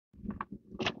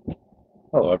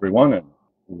Hello, everyone, and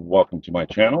welcome to my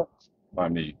channel.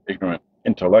 I'm the Ignorant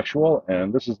Intellectual,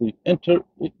 and this is the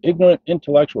Ignorant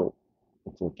Intellectual.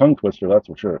 It's a tongue twister, that's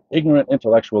for sure. Ignorant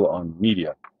Intellectual on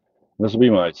Media. This will be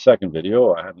my second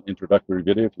video. I have an introductory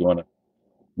video. If you want to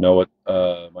know what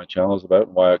my channel is about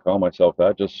and why I call myself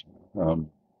that, just um,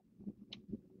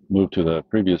 move to the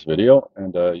previous video,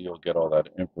 and you'll get all that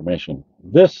information.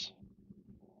 This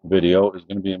video is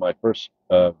going to be my first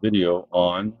video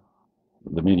on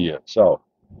the media itself.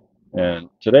 And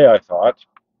today I thought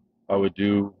I would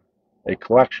do a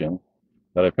collection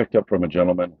that I picked up from a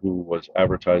gentleman who was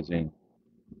advertising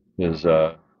his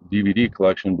DVD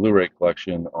collection, Blu-ray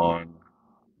collection on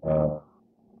uh,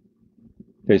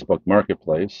 Facebook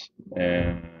Marketplace,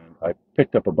 and I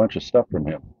picked up a bunch of stuff from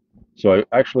him. So I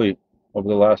actually, over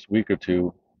the last week or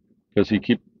two, because he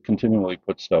continually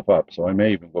puts stuff up, so I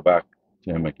may even go back to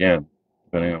him again,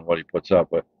 depending on what he puts up.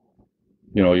 But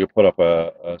you put up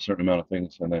a certain amount of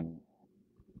things, and then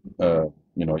uh,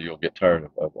 you'll get tired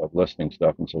of listing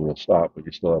stuff, and so you'll stop, but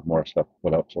you still have more stuff to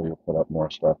put up, so you'll put up more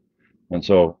stuff. And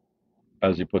so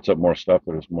as he puts up more stuff,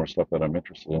 there's more stuff that I'm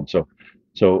interested in.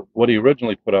 So what he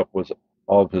originally put up was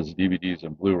all of his DVDs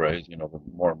and Blu-rays, the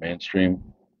more mainstream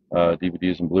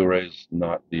DVDs and Blu-rays,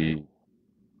 not the,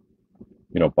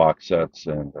 box sets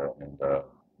and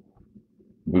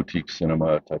boutique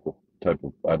cinema type of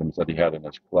items that he had in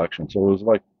his collection. So it was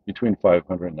like between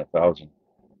 500 and 1,000.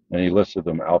 And he listed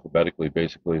them alphabetically,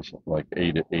 basically, so like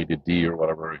A to D or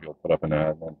whatever. He'll put up an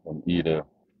ad, and then from E to.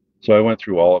 So I went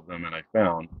through all of them, and I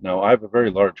found. Now I have a very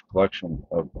large collection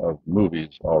of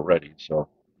movies already. So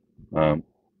um,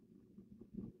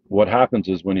 what happens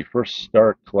is when you first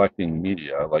start collecting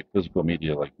media, like physical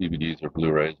media, like DVDs or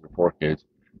Blu-rays or 4Ks,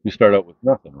 you start out with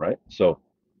nothing, right? So,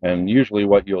 and usually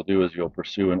what you'll do is you'll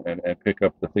pursue and pick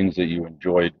up the things that you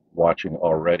enjoyed watching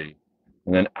already.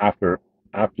 And then after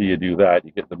you do that,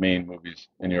 you get the main movies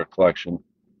in your collection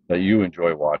that you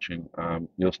enjoy watching.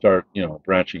 You'll start,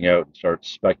 branching out and start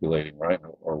speculating, right?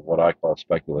 Or what I call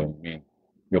speculating. I mean,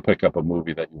 you'll pick up a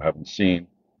movie that you haven't seen,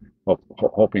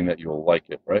 hoping that you'll like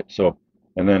it, right? So,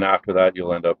 and then after that,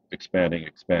 you'll end up expanding,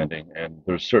 and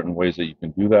there's certain ways that you can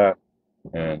do that.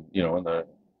 And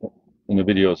in the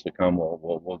videos to come,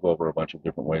 we'll go over a bunch of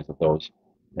different ways of those,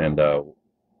 and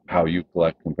how you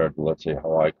collect compared to, let's say,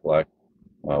 how I collect,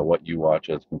 what you watch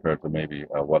as compared to maybe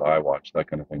what I watch, that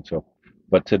kind of thing. So,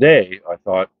 but today I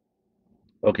thought,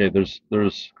 okay, there's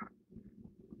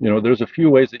a few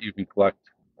ways that you can collect,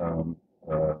 um,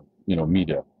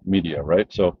 media,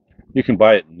 right? So you can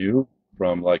buy it new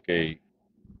from like a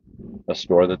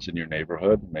store that's in your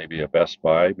neighborhood, maybe a Best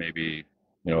Buy, maybe,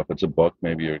 if it's a book,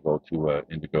 maybe you go to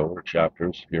Indigo or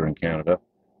Chapters here in Canada,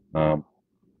 um,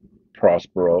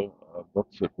 Prospero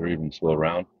books if they're even still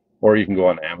around, or you can go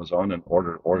on Amazon and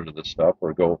order this stuff,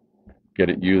 or go get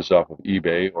it used off of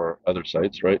eBay or other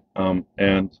sites, right?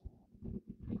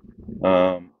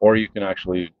 Or you can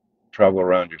actually travel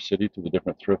around your city to the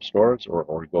different thrift stores,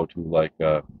 or go to like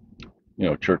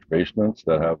church basements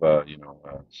that have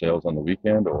sales on the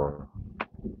weekend, or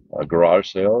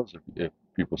garage sales if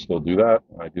people still do that.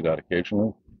 I do that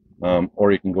occasionally.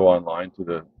 Or you can go online to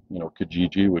the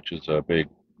Kijiji, which is a big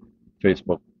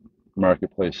Facebook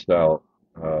marketplace style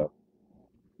uh,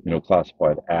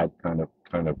 classified ad kind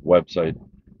of website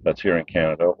that's here in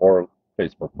Canada, or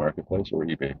Facebook Marketplace or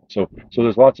eBay. So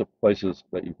there's lots of places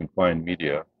that you can find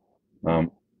media,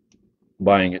 um,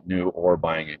 buying it new or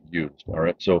buying it used. All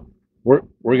right, so we're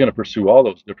going to pursue all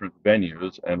those different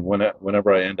venues, and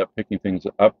whenever I end up picking things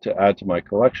up to add to my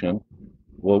collection,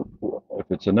 if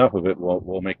it's enough of it,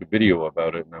 we'll make a video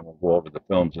about it, and then we'll go over the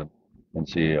films and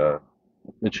see.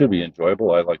 It should be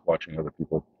enjoyable. I like watching other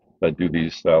people that do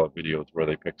these style of videos where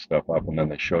they pick stuff up and then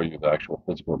they show you the actual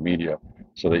physical media,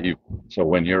 so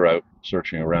when you're out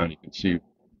searching around, you can see,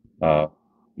 uh,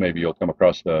 maybe you'll come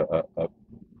across a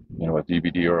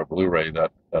DVD or a Blu-ray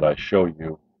that I show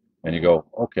you, and you go,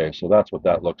 okay, so that's what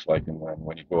that looks like. And then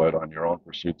when you go out on your own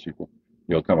pursuits,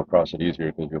 you'll come across it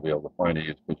easier because you'll be able to find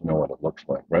it because you know what it looks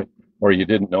like, right? Or you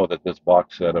didn't know that this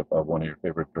box set of one of your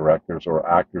favorite directors or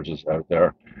actors is out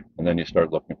there, and then you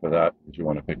start looking for that because you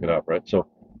want to pick it up, right? So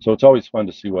it's always fun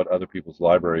to see what other people's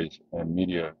libraries and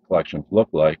media collections look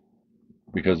like,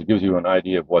 because it gives you an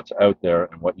idea of what's out there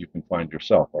and what you can find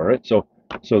yourself. All right. So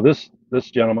this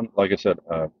gentleman, like I said,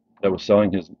 that was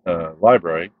selling his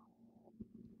library,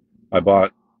 I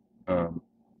bought, um,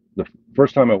 the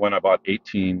first time I went, I bought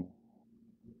 16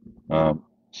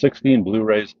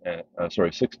 Blu-rays, and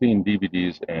 16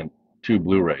 DVDs and 2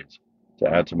 Blu-rays to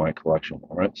add to my collection.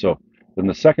 All right. So then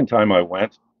the second time I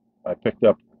went, I picked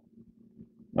up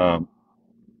um,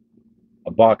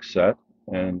 a box set,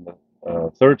 and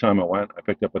third time I went, I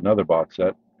picked up another box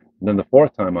set. And then the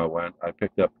fourth time I went, I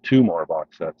picked up two more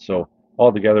box sets. So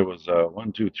altogether was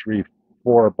one, two, three,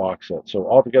 four box sets. So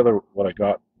altogether, what I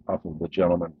got off of the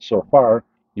gentleman so far,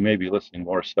 he may be listing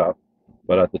more stuff,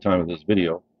 but at the time of this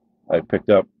video, I picked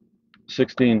up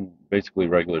 16 basically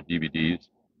regular DVDs,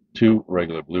 two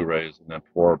regular Blu-rays, and then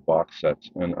four box sets.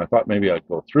 And I thought maybe I'd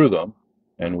go through them,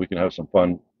 and we can have some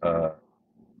fun uh,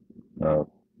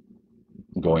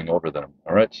 going over them.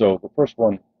 All right. So the first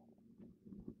one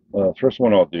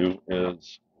I'll do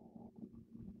is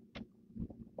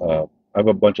I have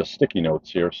a bunch of sticky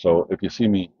notes here. So if you see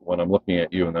me when I'm looking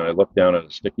at you, and then I look down at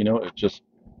a sticky note,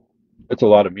 it's a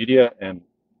lot of media, and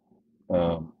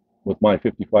um, with my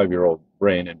 55-year-old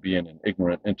brain and being an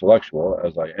ignorant intellectual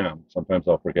as I am, sometimes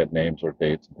I'll forget names or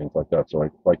dates and things like that. So I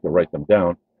like to write them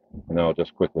down, and then I'll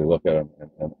just quickly look at them,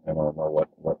 and I'll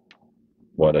know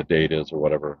what a date is or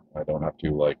whatever. I don't have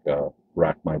to like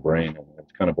rack my brain, and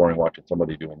it's kind of boring watching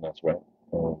somebody doing this, right?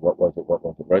 What was it? What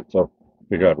was it? Right? So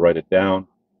figure I'd write it down,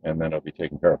 and then it'll be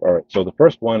taken care of. All right. So the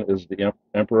first one is the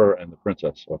Emperor and the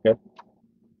Princess. Okay.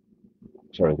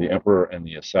 Sorry, the Emperor and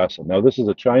the Assassin. Now this is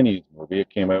a Chinese movie. It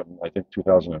came out in I think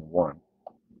 2001,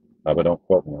 but don't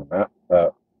quote me on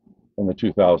that. In the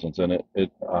 2000s,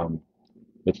 and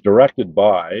it's directed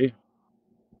by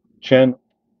Chen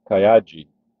Kayaji,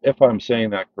 if I'm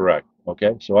saying that correct.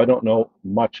 Okay, so I don't know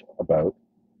much about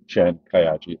Chen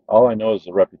Kayaji. All I know is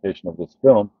the reputation of this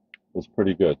film is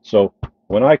pretty good. So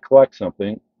when I collect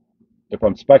something, if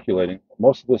I'm speculating,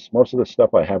 most of this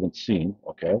stuff I haven't seen.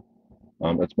 Okay,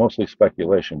 it's mostly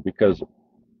speculation because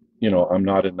I'm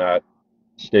not in that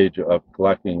stage of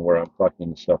collecting where I'm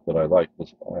collecting the stuff that I like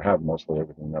because I have mostly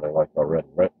everything that I like already,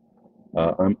 right?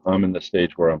 I'm in the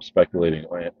stage where I'm speculating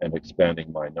and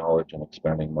expanding my knowledge and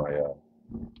expanding my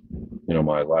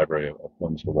my library of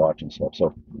films to watch and stuff.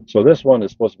 So this one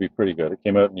is supposed to be pretty good. It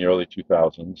came out in the early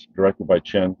 2000s, directed by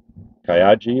Chen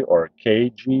Kayaji, or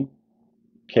KG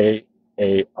Kaige.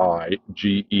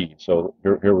 So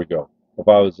here we go. If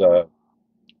I was uh,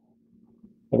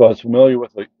 if I was familiar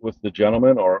with the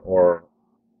gentleman, or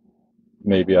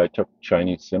maybe I took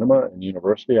Chinese cinema in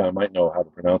university, I might know how to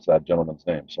pronounce that gentleman's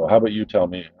name. So how about you tell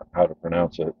me how to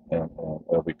pronounce it, and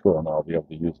it'll be cool, and I'll be able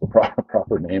to use the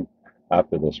proper name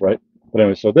after this, right? But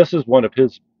anyway, so this is one of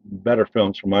his better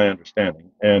films, from my understanding,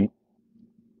 and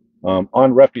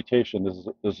on Reputation,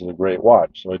 this is a great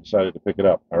watch, so I decided to pick it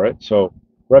up. All right, so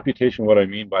Reputation, what I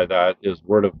mean by that is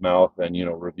word of mouth and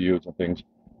reviews and things.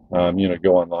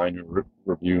 Go online, you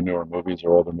review newer movies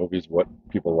or older movies, what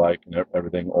people like and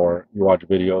everything, or you watch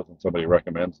videos and somebody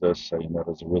recommends this, saying that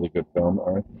it's a really good film.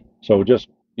 All right, so just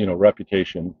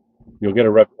Reputation, you'll get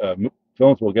a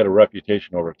films will get a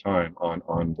reputation over time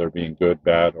on their being good,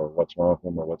 bad, or what's wrong with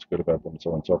them, or what's good about them, and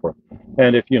so on and so forth.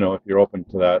 And if you're open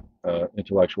to that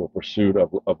intellectual pursuit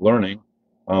of learning,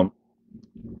 um,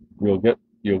 you'll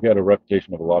get a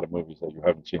reputation of a lot of movies that you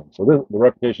haven't seen. So the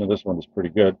reputation of this one is pretty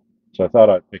good. So I thought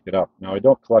I'd pick it up. Now I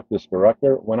don't collect this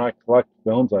director. When I collect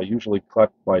films, I usually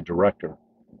collect by director.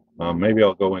 Maybe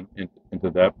I'll go into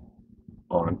depth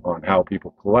on how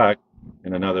people collect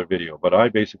in another video. But I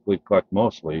basically collect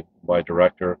mostly by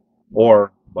director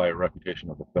or by a reputation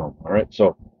of the film. All right.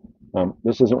 So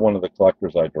this isn't one of the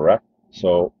collectors I direct.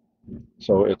 So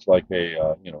it's like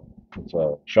it's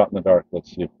a shot in the dark.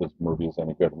 Let's see if this movie is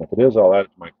any good. And if it is, I'll add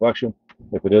it to my collection.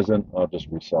 If it isn't, I'll just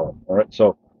resell it. All right.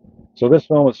 So this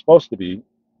film is supposed to be,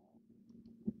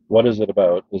 what is it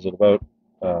about? Is it about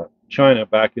China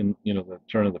back in the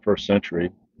turn of the first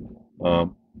century?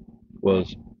 Um,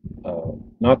 was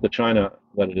not the China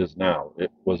that it is now.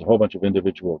 It was a whole bunch of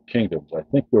individual kingdoms. I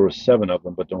think there were seven of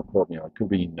them, but don't quote me on it. It could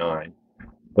be nine.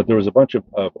 But there was a bunch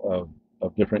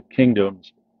of different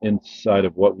kingdoms inside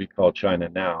of what we call China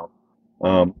now,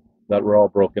 that were all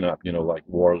broken up, like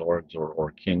warlords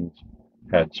or kings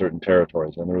had certain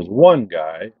territories. And there was one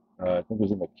guy, I think it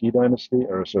was in the Qi dynasty,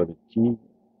 or sorry,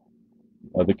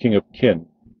 the king of Qin,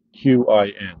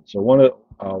 Qin. So one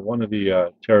of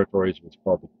the territories was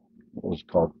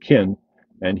called Qin,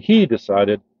 and he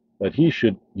decided that he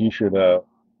should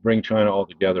bring China all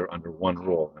together under one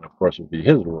rule, and of course it would be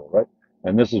his rule, right?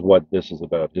 And this is what this is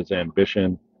about: his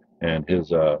ambition and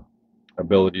his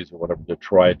abilities or whatever to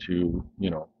try to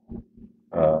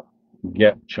uh,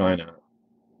 get China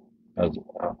as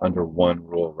under one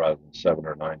rule rather than seven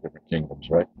or nine different kingdoms,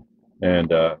 right?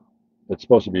 And it's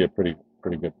supposed to be a pretty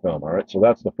good film. All right, so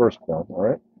that's the first film. All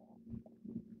right,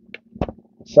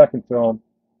 the second film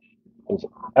is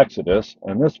Exodus,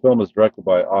 and this film is directed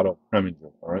by Otto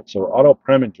Preminger. All right, so Otto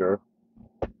Preminger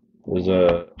is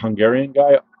a Hungarian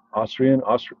guy,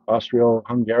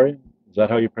 Austro-Hungarian. Is that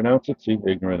how you pronounce it? See,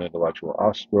 ignorant intellectual.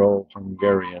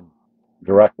 Austro-Hungarian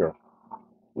director.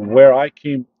 Where I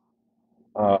came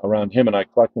around him, and I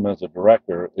collect him as a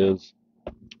director, is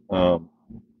um,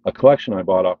 a collection I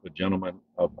bought off a gentleman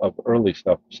of early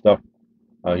stuff.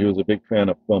 He was a big fan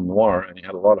of film noir, and he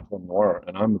had a lot of film noir,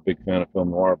 and I'm a big fan of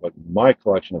film noir, but my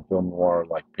collection of film noir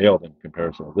like paled in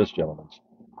comparison to this gentleman's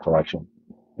collection.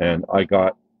 And I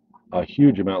got a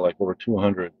huge amount, like over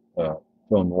 200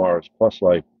 film noirs, plus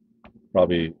like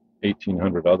probably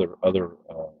 1,800 other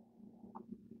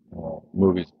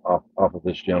movies off of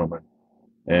this gentleman.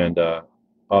 And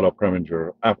Otto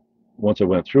Preminger, once I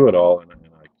went through it all and I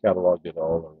cataloged it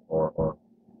all, or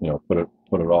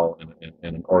put it all in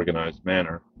an organized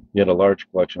manner, he had a large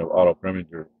collection of Otto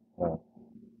Preminger uh,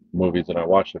 movies, and I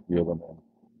watched a few of them. And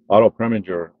Otto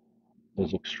Preminger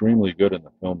is extremely good in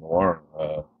the film noir.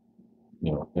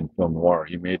 In film noir,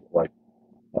 he made like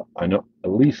I know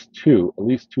at least two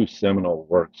seminal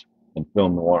works in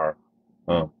film noir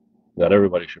um, that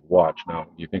everybody should watch. Now, do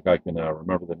you think I can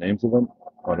remember the names of them?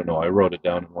 I don't know. I wrote it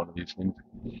down in one of these things.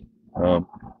 Um,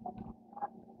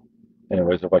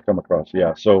 Anyways, if I come across,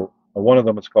 yeah. So one of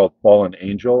them is called Fallen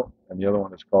Angel, and the other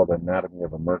one is called Anatomy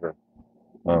of a Murder.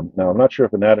 Now, I'm not sure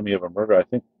if Anatomy of a Murder, I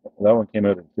think that one came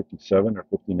out in 57 or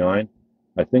 59.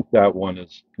 I think that one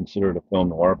is considered a film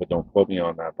noir, but don't quote me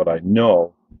on that. But I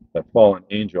know that Fallen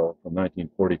Angel from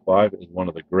 1945 is one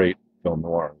of the great film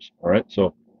noirs. All right.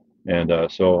 So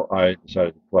I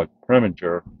decided to collect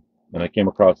Preminger, and I came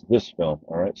across this film.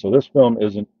 All right. So this film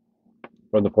isn't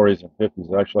from the 40s and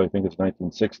 50s. Actually, I think it's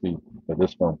 1960 that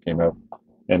this film came out.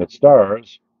 And it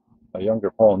stars a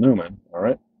younger Paul Newman. All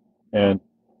right. And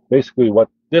basically, what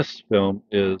this film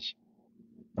is,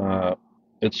 uh,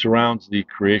 it surrounds the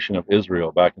creation of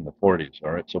Israel back in the 40s.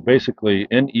 All right. So basically,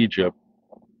 in Egypt,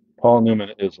 Paul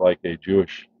Newman is like a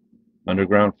Jewish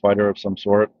underground fighter of some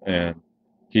sort, and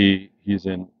he's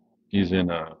in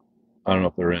I don't know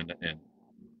if they're in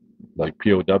like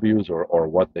POWs or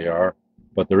what they are,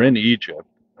 but they're in Egypt.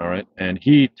 All right. And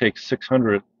he takes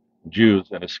 600 Jews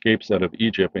and escapes out of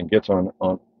Egypt and gets on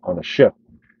a ship,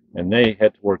 and they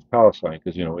head towards Palestine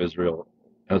because Israel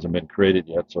hasn't been created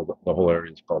yet, so the whole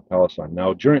area is called Palestine.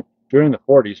 Now, during the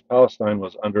 40s, Palestine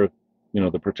was under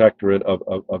the protectorate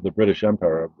of the British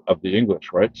Empire of the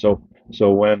English, right? So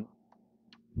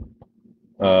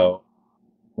uh,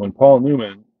 when Paul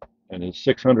Newman and his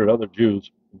 600 other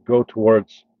Jews go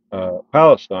towards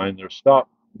Palestine, they're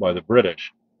stopped by the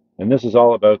British, and this is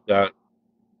all about that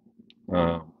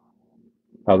um,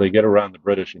 how they get around the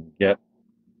British and get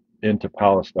into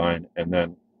Palestine and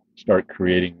then start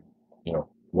creating,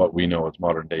 what we know as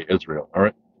modern day Israel. All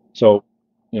right. So,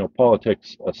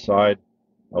 politics aside,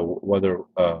 whether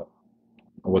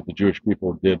what the Jewish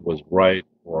people did was right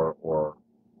or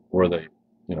were they,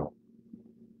 you know,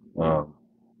 um,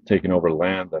 taking over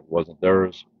land that wasn't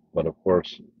theirs, but of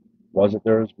course, was it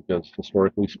theirs because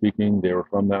historically speaking, they were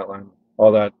from that land.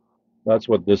 All that. That's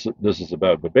what this is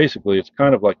about. But basically, it's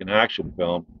kind of like an action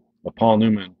film of Paul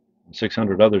Newman and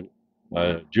 600 other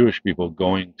Jewish people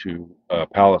going to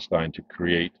Palestine to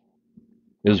create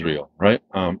Israel, right?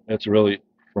 It's really,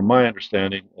 from my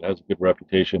understanding, it has a good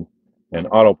reputation, and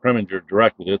Otto Preminger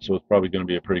directed it, so it's probably going to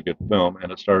be a pretty good film.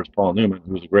 And it stars Paul Newman,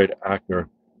 who's a great actor,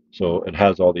 so it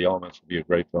has all the elements to be a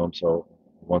great film. So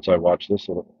once I watch this,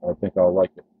 I think I'll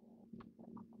like it.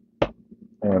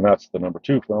 And that's the number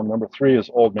two film. Number three is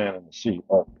Old Man in the Sea.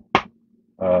 Oh,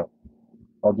 uh,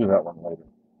 I'll do that one later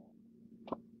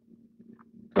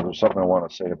because there's something I want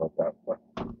to say about that. But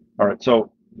all right,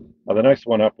 so the next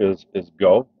one up is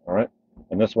Go. All right,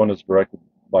 and this one is directed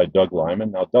by Doug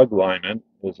Liman. Now, Doug Liman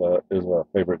is a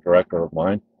favorite director of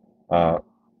mine, uh,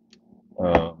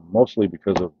 mostly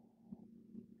because of,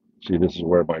 see, this is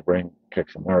where my brain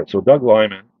kicks in. All right, so Doug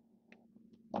Liman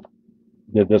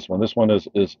did this one. This one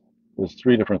is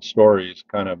three different stories,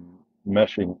 kind of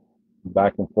meshing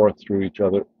back and forth through each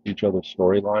other's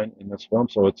storyline in this film.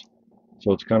 So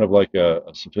it's kind of like a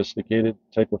sophisticated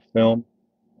type of film,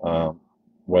 um,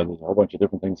 where there's a whole bunch of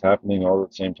different things happening all at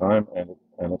the same time, and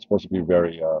it's supposed to be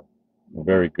very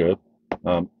good.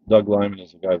 Doug Liman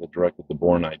is the guy that directed The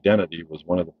Bourne Identity, was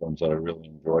one of the films that I really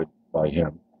enjoyed by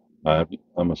him.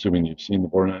 I'm assuming you've seen The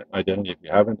Bourne Identity. If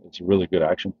you haven't, it's a really good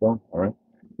action film. All right,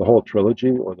 the whole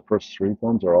trilogy or the first three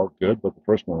films are all good, but the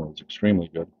first one was extremely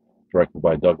good, directed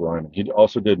by Doug Liman. He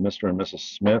also did Mr. and Mrs.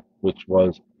 Smith, which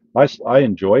was I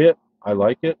enjoy it. I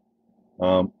like it,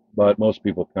 but most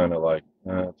people kind of like,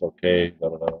 it's okay. Da,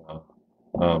 da, da,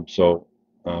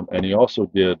 da. And he also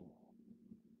did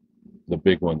the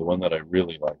big one, the one that I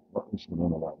really like. What was the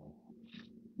name of that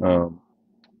one?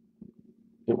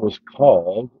 It was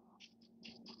called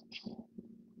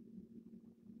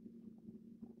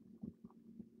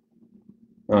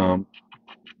Um,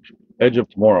 Edge of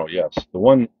Tomorrow, yes, the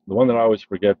one that I always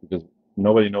forget because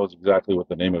nobody knows exactly what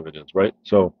the name of it is, right?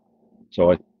 So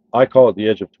I call it the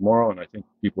Edge of Tomorrow, and I think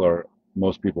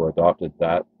most people adopted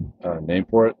that name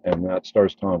for it, and that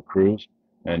stars Tom Cruise,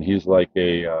 and he's like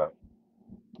a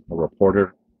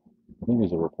reporter. I think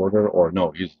he's a reporter, or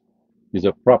no, he's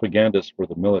a propagandist for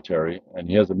the military, and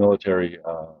he has a military.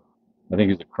 I think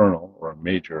he's a colonel or a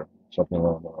major, something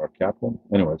along or a captain.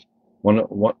 Anyways,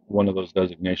 one of those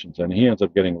designations, and he ends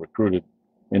up getting recruited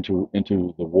into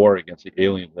the war against the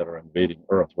aliens that are invading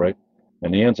Earth, right?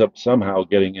 And he ends up somehow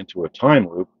getting into a time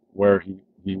loop where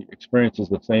he experiences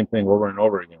the same thing over and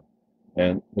over again.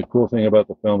 And the cool thing about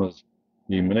the film is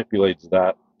he manipulates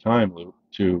that time loop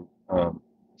to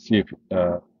see if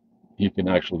he can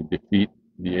actually defeat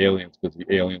the aliens because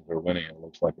the aliens are winning. It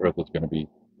looks like Earth is going to be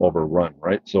overrun,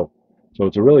 right? So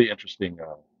it's a really interesting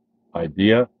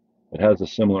idea. It has a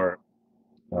similar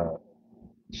uh,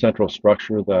 central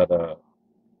structure that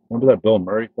remember that Bill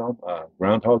Murray film,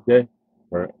 Groundhog Day,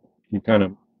 where he kind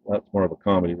of that's more of a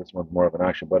comedy. This one's more of an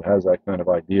action, but has that kind of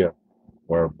idea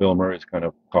where Bill Murray's kind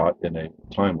of caught in a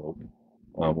time loop.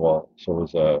 Well, so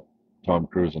is Tom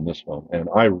Cruise in this film, and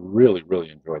I really,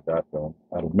 really enjoyed that film.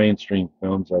 Out of mainstream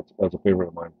films, that's a favorite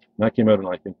of mine. And that came out in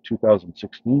I think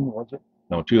 2016, was it?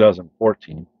 No,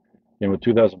 2014. Came out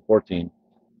 2014,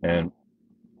 and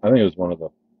I think it was one of the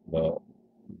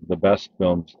the best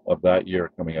films of that year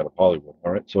coming out of Hollywood.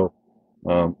 All right, so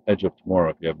Edge of Tomorrow,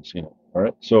 if you haven't seen it. All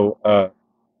right, so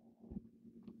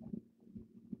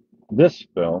this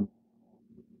film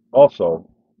also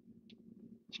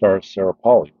stars Sarah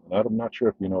Polley, and I'm not sure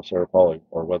if you know Sarah Polley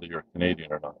or whether you're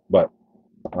Canadian or not, but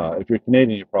if you're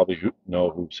Canadian, you probably know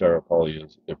who Sarah Polley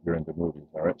is if you're into movies.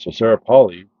 All right, so Sarah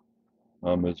Polley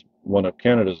is one of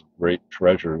Canada's great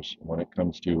treasures when it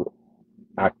comes to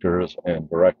actors and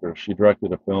directors. She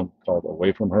directed a film called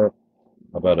Away from Her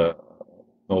about a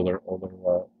older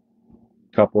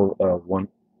couple.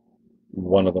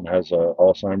 One of them has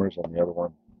Alzheimer's, and the other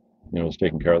one, is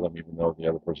taking care of them, even though the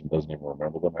other person doesn't even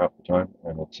remember them half the time.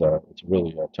 And it's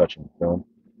really a touching film.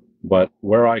 But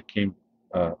where I came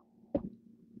uh,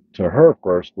 to her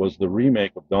first was the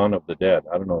remake of Dawn of the Dead.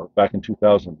 I don't know, back in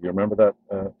 2000. Do you remember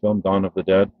that film, Dawn of the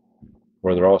Dead,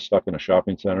 where they're all stuck in a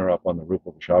shopping center up on the roof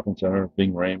of a shopping center?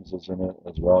 Ving Rhames is in it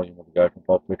as well, the guy from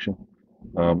Pulp Fiction,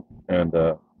 and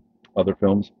other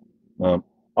films. Um,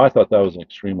 I thought that was an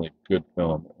extremely good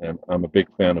film, and I'm a big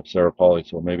fan of Sarah Polley,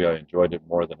 so maybe I enjoyed it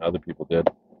more than other people did.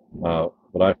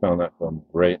 But I found that film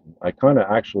great. And I kind of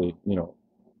actually,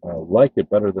 like it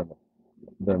better than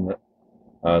the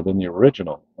than the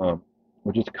original,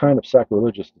 which is kind of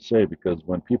sacrilegious to say because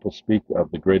when people speak of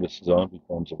the greatest zombie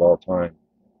films of all time,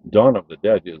 Dawn of the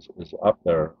Dead is up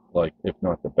there, like if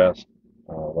not the best,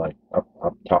 like up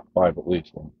top five at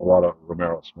least. And a lot of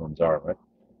Romero's films are, right.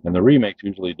 And the remakes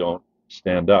usually don't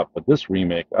stand up, but this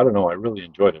remake, I don't know, I really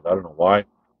enjoyed it. I don't know why.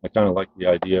 I kind of like the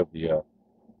idea of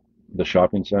the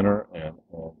shopping center and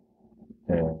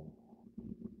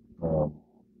um,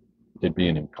 it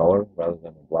being in color rather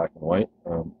than in black and white.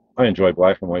 I enjoy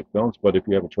black and white films, but if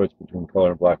you have a choice between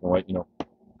color and black and white,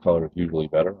 color is usually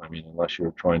better. I mean, unless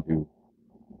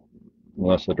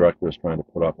the director is trying to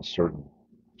put off a certain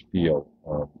feel,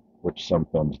 which some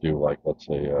films do, like let's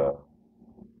say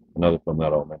another film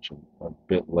that I'll mention a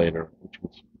bit later, which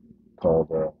was called,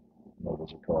 what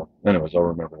was it called? Anyways, I'll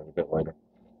remember it a bit later.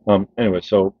 Anyway,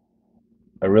 so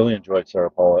I really enjoyed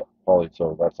Sarah Polley,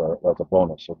 so that's a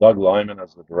bonus. So Doug Liman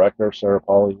as the director, Sarah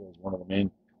Polley is one of the main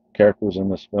characters in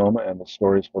this film, and the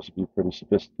story is supposed to be pretty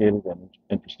sophisticated and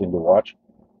interesting to watch.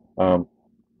 Um,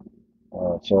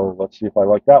 so let's see if I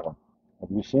like that one. Have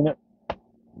you seen it? Do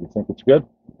you think it's good?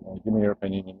 Give me your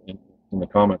opinion in the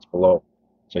comments below,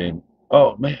 saying,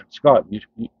 "Oh man, Scott,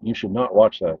 you should not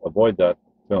watch that. Avoid that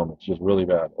film. It's just really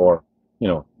bad." Or, you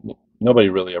know, nobody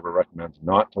really ever recommends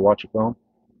not to watch a film.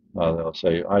 They'll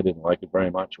say, I didn't like it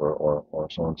very much, or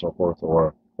so on and so forth,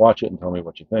 or watch it and tell me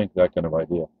what you think, that kind of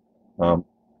idea.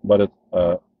 But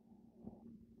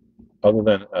other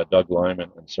than Doug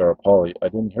Liman and Sarah Polley, I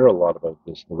didn't hear a lot about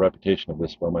the reputation of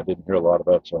this film. I didn't hear a lot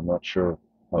about, so I'm not sure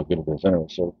how good it is. Anyway,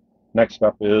 so next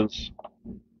up is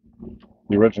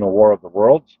the original War of the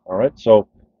Worlds. All right, so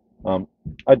um,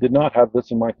 I did not have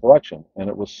this in my collection, and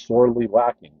it was sorely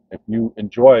lacking. If you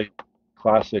enjoy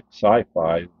classic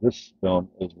sci-fi, this film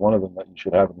is one of them that you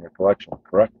should have in your collection,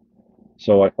 correct?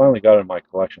 So I finally got it in my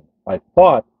collection. I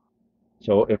thought,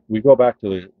 so if we go back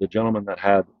to the gentleman that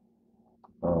had,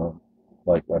 um,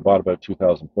 like I bought about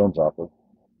 2,000 films off of,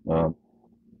 um,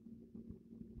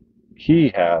 he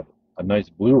had a nice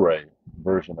Blu-ray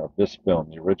version of this film,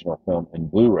 the original film in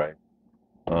Blu-ray.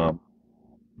 Um,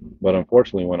 But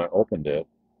unfortunately, when I opened it,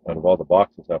 out of all the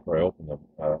boxes after I opened them,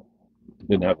 it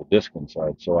didn't have the disc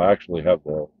inside. So I actually have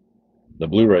the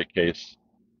Blu-ray case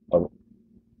of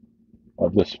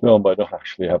of this film, but I don't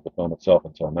actually have the film itself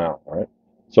until now. All right,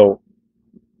 so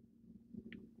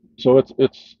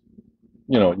it's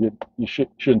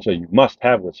shouldn't say you must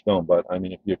have this film, but I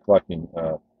mean if you're collecting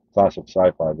classic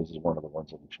sci-fi, this is one of the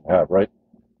ones that you should have, right?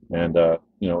 And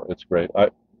it's great. I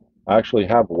actually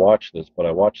have watched this, but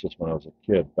I watched this when I was a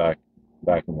kid back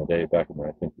in the day, back in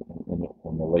I think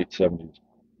in the late '70s,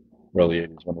 early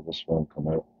 '80s when this film came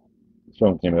out. This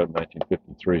film came out in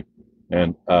 1953,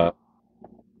 and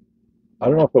I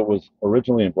don't know if it was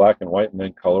originally in black and white and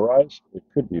then colorized. It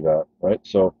could be that, right?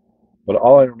 So, but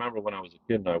all I remember when I was a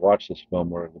kid and I watched this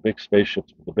film were the big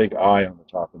spaceships with the big eye on the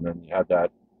top, and then you had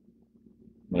that,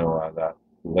 that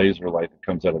laser light that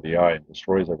comes out of the eye and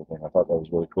destroys everything. I thought that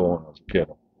was really cool when I was a kid.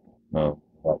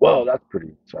 Thought, wow, that's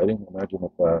pretty exciting. Imagine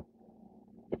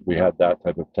if we had that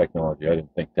type of technology. I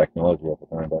didn't think technology at the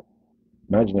time, but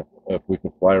imagine if we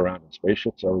could fly around in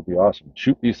spaceships. That would be awesome.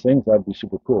 Shoot these things, that'd be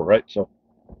super cool, right? So,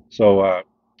 uh,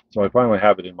 so I finally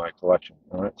have it in my collection.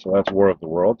 All right, so that's War of the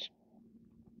Worlds.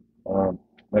 Um,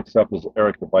 Next up is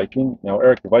Eric the Viking. Now,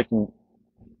 Eric the Viking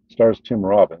stars Tim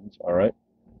Robbins. All right,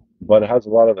 but it has a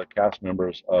lot of the cast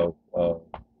members of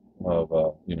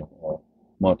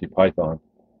Monty Python,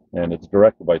 and it's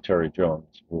directed by Terry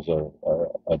Jones, who's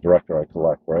a director I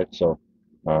collect. Right, so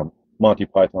um, Monty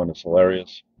Python is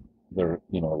hilarious.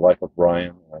 Life of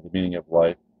Brian, The Meaning of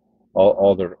Life,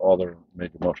 all their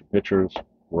major motion pictures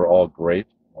were all great.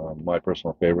 My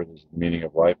personal favorite is The Meaning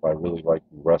of Life. I really like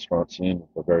the restaurant scene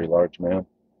with the very large man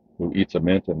who eats a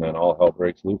mint and then all hell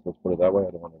breaks loose. Let's put it that way.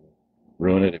 I don't want to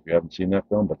ruin it if you haven't seen that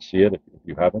film, but see it if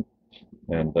you haven't.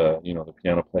 And the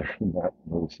piano player in that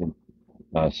movie scene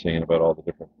singing about all the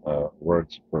different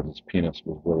words for his penis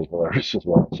was really hilarious as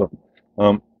well. So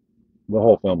um, the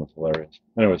whole film is hilarious.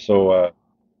 Anyway, so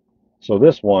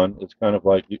this one is kind of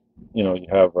like you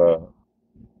have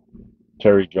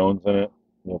Terry Jones in it.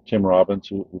 Tim Robbins,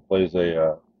 who plays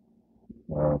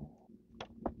um,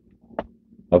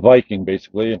 a Viking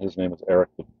basically, and his name is Eric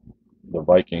the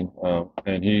Viking.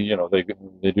 And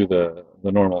they do the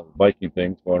normal Viking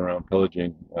things, going around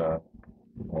pillaging and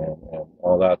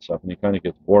all that stuff, and he kind of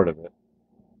gets bored of it.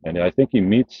 And I think he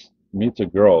meets a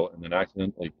girl, and then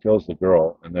accidentally kills the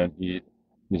girl, and then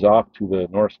he's off to the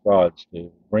Norse gods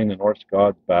to bring the Norse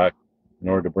gods back in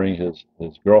order to bring his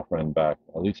girlfriend back.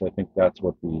 At least I think that's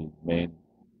what the main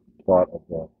plot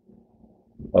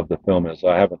of the film is.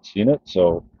 I haven't seen it,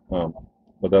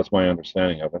 but that's my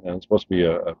understanding of it, and it's supposed to be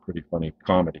a pretty funny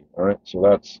comedy. All right, so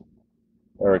that's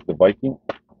Eric the Viking.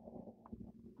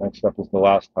 Next up is The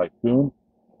Last Tycoon,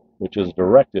 which is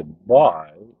directed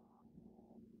by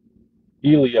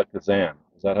Elia Kazan.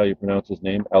 Is that how you pronounce his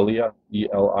name? Elia,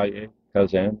 Elia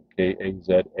Kazan,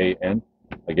 Kazan.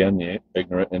 Again, the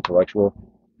ignorant intellectual.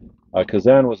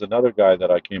 Kazan was another guy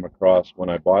that I came across when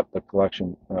I bought the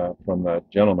collection from that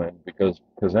gentleman, because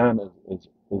Kazan is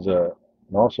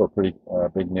also a pretty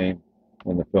big name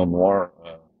in the film noir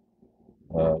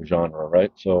genre,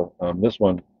 right? So this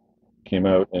one came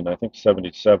out in I think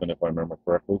 '77, if I remember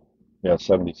correctly. Yeah,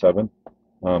 '77,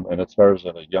 and it stars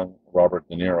a young Robert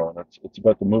De Niro, and it's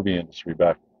about the movie industry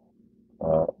back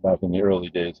in the early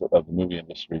days of the movie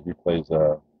industry. He plays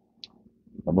a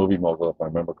movie mogul, if I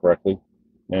remember correctly,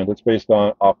 and it's based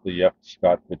on off the F.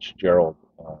 Scott Fitzgerald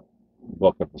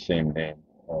book of the same name,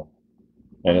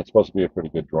 and it's supposed to be a pretty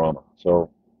good drama.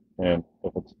 So, and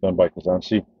if it's done by Kazan,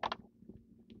 see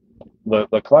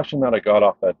the collection that I got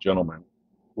off that gentleman,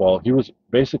 well, he was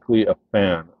basically a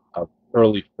fan of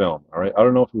early film. All right, I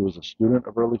don't know if he was a student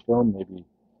of early film. Maybe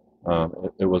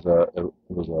it was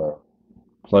a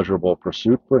pleasurable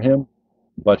pursuit for him,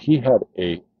 but he had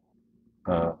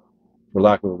uh, for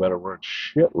lack of a better word,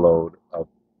 shitload of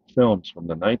films from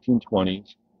the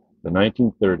 1920s, the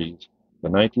 1930s, the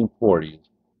 1940s,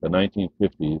 the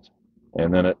 1950s,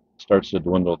 and then it starts to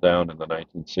dwindle down in the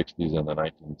 1960s and the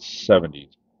 1970s.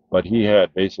 But he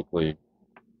had basically,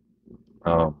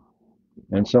 um,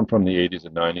 and some from the 80s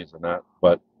and 90s and that,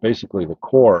 but basically the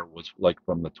core was like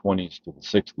from the 20s to the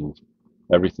 60s.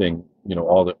 Everything,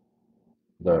 all the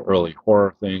early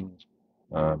horror things,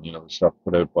 the stuff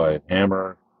put out by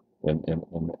Hammer in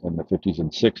the 50s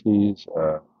and 60s,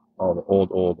 all the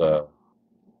old,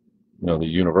 the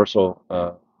Universal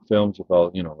films with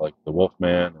all, like The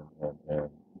Wolfman and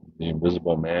The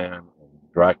Invisible Man and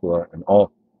Dracula and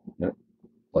all,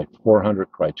 like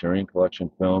 400 Criterion Collection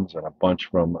films and a bunch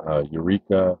from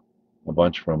Eureka, a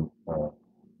bunch from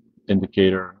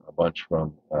Indicator, a bunch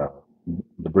from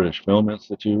the British Film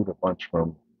Institute, a bunch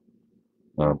from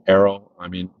Arrow. I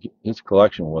mean, his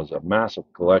collection was a massive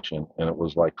collection, and it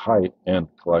was like high-end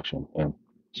collection. And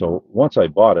so once I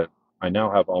bought it, I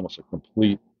now have almost a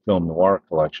complete film noir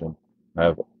collection. I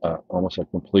have almost a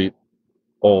complete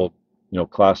old,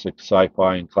 classic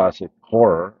sci-fi and classic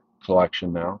horror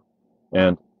collection now.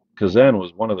 And Kazan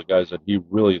was one of the guys that he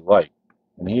really liked,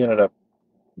 and he ended up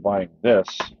buying this.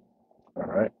 All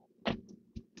right,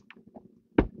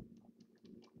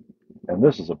 and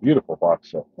this is a beautiful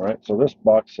box set. All right, so this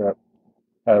box set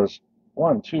has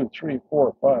 1, 2, 3,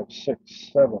 4, 5,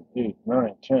 6, 7, 8,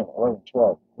 9, 10, 11,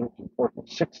 12, 13,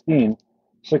 14,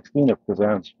 16 of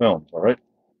Kazan's films. All right.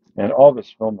 And all this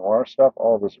film noir stuff,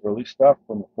 all this early stuff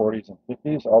from the 40s and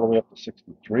 50s, all the way up to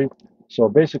 63. So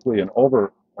basically of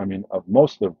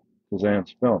most of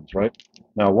Kazan's films, right?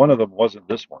 Now, one of them wasn't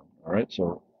this one, all right?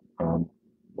 So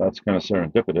that's kind of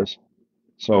serendipitous.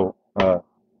 So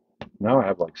now I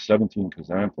have like 17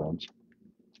 Kazan films,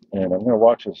 and I'm going to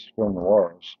watch his film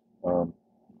noirs. And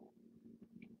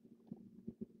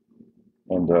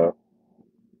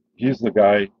he's the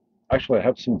guy, actually, I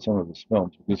have seen some of his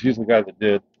films because he's the guy that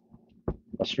did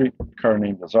A Streetcar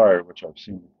Named Desire, which I've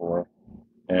seen before,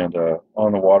 and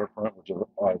On the Waterfront, which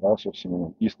I've also seen,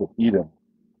 and East of Eden,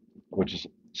 which is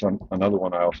another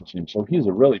one I also seen. So he's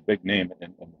a really big name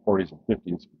in the 40s and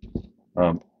 50s.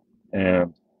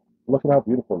 And look at how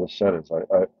beautiful this set is.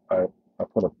 I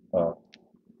put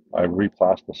I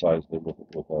replasticized it with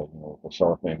a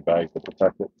cellophane bag to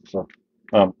protect it. So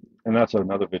and that's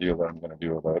another video that I'm going to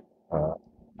do about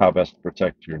how best to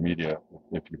protect your media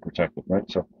if you protect it, right?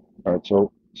 So all right,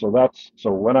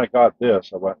 so when I got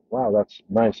this, I went, wow, that's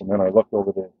nice. And then I looked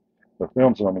over the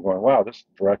films, and I'm going, wow, this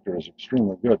director is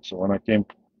extremely good. So when I came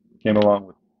along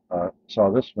with saw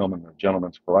this film in the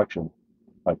Gentleman's Collection,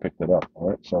 I picked it up. All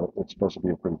right, so it's supposed to be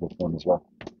a pretty good film as well.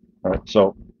 All right,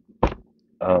 so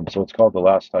it's called The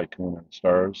Last Tycoon, and it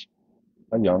stars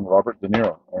a young Robert De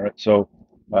Niro. All right, so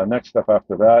next step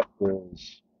after that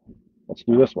is, let's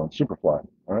do this one, Superfly.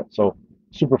 All right, so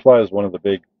Superfly is one of the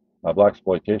big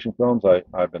blaxploitation films.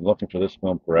 I've been looking for this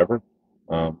film forever,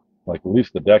 like at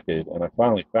least a decade, and I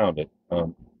finally found it.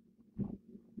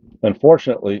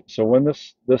 Unfortunately, so when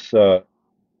this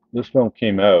film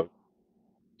came out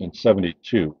in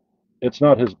 '72, it's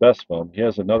not his best film. He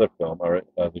has another film. All right,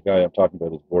 the guy I'm talking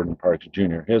about is Gordon Parks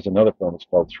Jr. He has another film. It's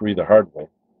called Three the Hard Way,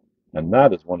 and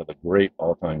that is one of the great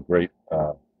all-time great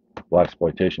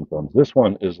blaxploitation films. This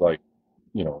one is like,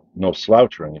 no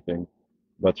slouch or anything,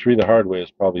 but Three the Hard Way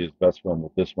is probably his best film,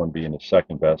 with this one being his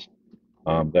second best.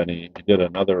 Then he did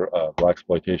another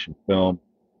blaxploitation film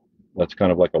that's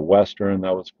kind of like a western.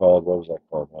 That was called, what was that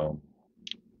called?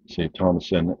 See,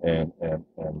 Thomason and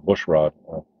Bushrod.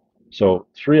 So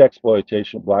three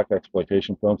black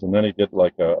exploitation films, and then he did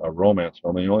like a romance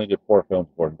film. And he only did four films.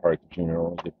 Gordon Parks Jr.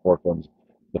 only did four films.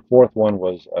 The fourth one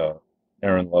was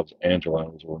Aaron Loves Angela.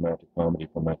 It was a romantic comedy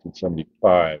from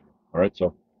 1975. All right,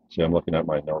 so see, I'm looking at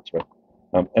my notes, right?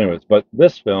 Anyways, but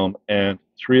this film and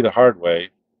Three the Hard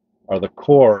Way are the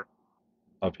core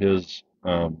of his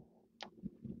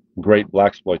great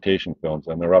blaxploitation films,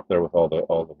 and they're up there with all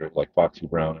the great, like Foxy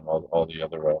Brown and all the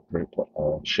other great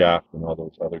Shaft and all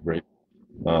those other great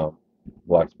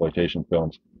blaxploitation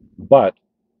films. But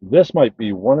this might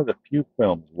be one of the few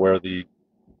films where the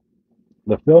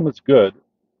film is good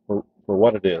for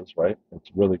what it is, right?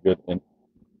 It's really good in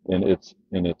its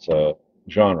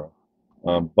genre,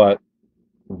 but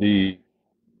the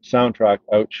soundtrack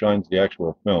outshines the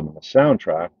actual film. And the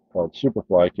soundtrack, called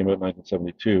Superfly, came out in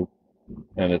 1972,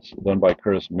 and it's done by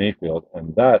Curtis Mayfield,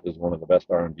 and that is one of the best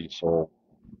R&B soul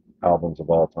albums of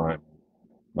all time.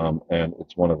 And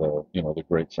it's one of the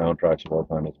great soundtracks of all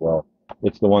time as well.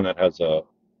 It's the one that has a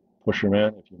Pusher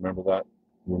Man, if you remember that.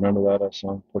 You remember that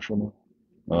song, Pusher Man?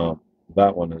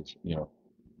 That one is,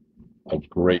 a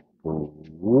great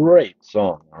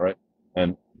song. All right,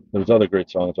 and there's other great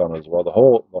songs on it as well. The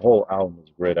whole album is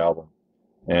a great album,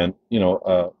 and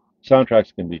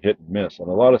soundtracks can be hit and miss, and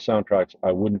a lot of soundtracks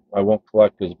I won't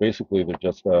collect, because basically they're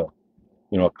just a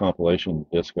compilation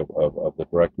disc of the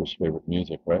director's favorite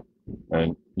music, right?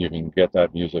 And you can get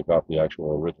that music off the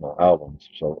actual original albums,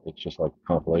 so it's just like a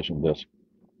compilation disc.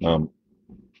 Um,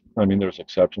 I mean, there's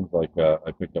exceptions, like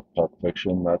I picked up Pulp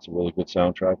Fiction. That's a really good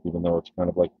soundtrack, even though it's kind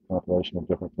of like a compilation of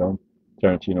different films.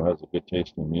 Tarantino has a good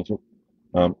taste in music,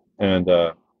 and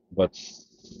but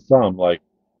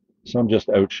some just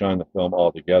outshine the film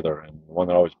altogether. And the one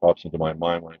that always pops into my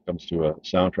mind when it comes to a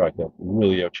soundtrack that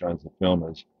really outshines the film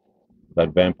is that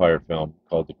vampire film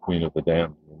called The Queen of the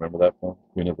Damned. Remember that film,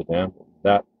 Queen of the Damned?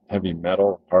 That heavy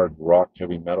metal, hard rock,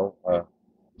 heavy metal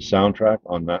soundtrack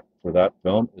on that for that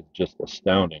film is just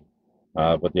astounding.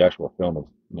 But the actual film is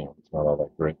it's not all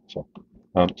that great.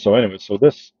 So anyway, so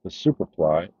this is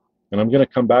Superfly, and I'm going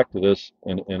to come back to this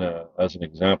in a as an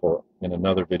example in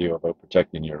another video about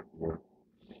protecting your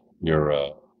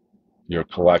your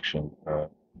collection.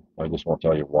 I just won't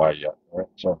tell you why yet. All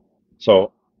right?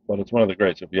 So, but it's one of the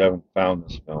greats. If you haven't found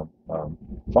this film,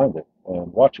 find it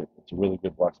and watch it. It's a really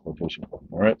good blaxploitation film.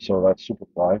 All right, so that's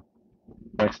Superfly.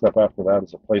 Next step after that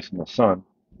is A Place in the Sun.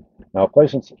 Now,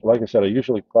 Places, like I said, I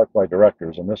usually collect by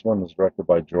directors, and this one was directed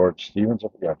by George Stevens.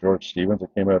 Yeah, George Stevens. It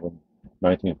came out in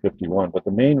 1951. But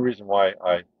the main reason why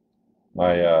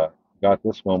I got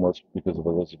this film was because of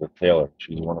Elizabeth Taylor.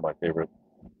 She's one of my favorite,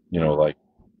 like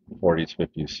 40s,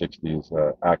 50s,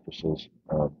 60s actresses.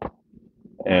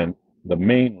 And the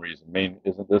main reason, main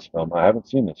isn't this film. I haven't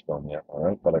seen this film yet, all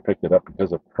right, but I picked it up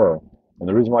because of her. And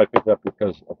the reason why I picked it up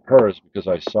because of her is because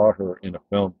I saw her in a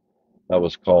film that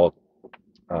was called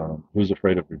Who's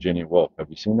Afraid of Virginia Woolf. Have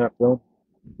you seen that film?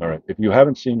 All right. If you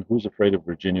haven't seen Who's Afraid of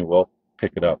Virginia Woolf,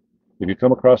 pick it up. If you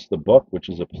come across the book, which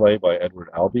is a play by Edward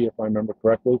Albee, if I remember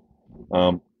correctly,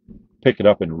 um, pick it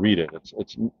up and read it.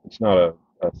 It's not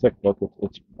a thick book.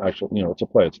 It's actually it's a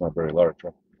play. It's not very large,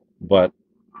 right? But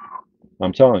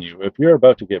I'm telling you, if you're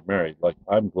about to get married, like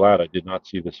I'm glad I did not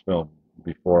see this film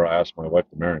before I asked my wife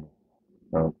to marry me,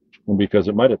 um, because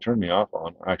it might have turned me off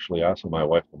on actually asking my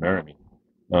wife to marry me.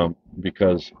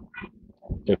 Because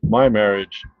if my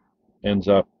marriage ends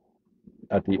up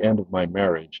at the end of my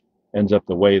marriage ends up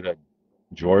the way that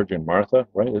George and Martha,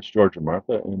 right? It's George and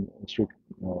Martha in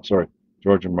sorry,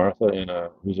 George and Martha in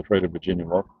Who's Afraid of Virginia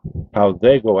Woolf. How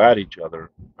they go at each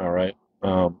other, all right.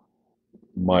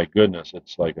 My goodness,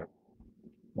 it's like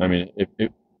I mean,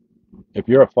 if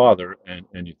you're a father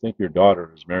and you think your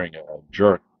daughter is marrying a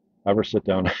jerk, have her sit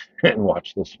down and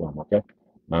watch this film, okay?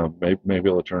 Maybe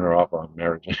it'll turn her off on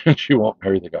marriage and she won't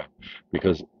marry the guy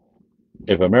because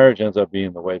if a marriage ends up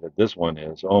being the way that this one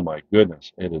is, oh my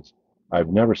goodness, it is. I've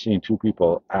never seen two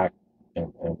people act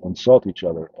and insult each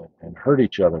other and hurt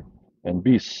each other and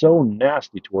be so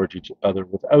nasty towards each other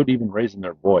without even raising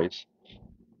their voice,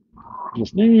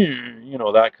 just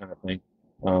that kind of thing,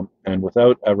 and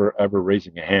without ever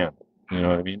raising a hand. You know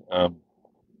what I mean?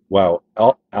 Wow,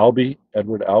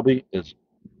 Edward Albee is.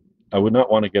 I would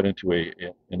not want to get into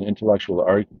an intellectual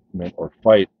argument or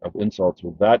fight of insults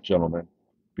with that gentleman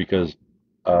because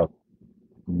uh,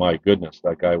 my goodness,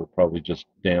 that guy would probably just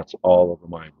dance all over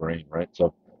my brain, right?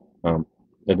 So, um,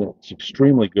 and it's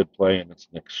extremely good play, and it's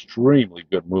an extremely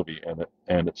good movie,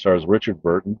 and it stars Richard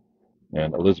Burton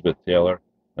and Elizabeth Taylor,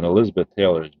 and Elizabeth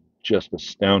Taylor is just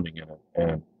astounding in it,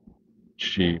 and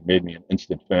she made me an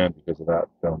instant fan because of that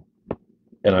film.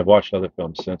 And I've watched other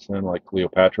films since then, like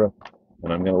Cleopatra,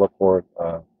 and I'm going to look forward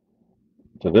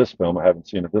to this film. I haven't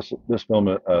seen it. This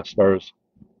film stars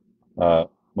uh,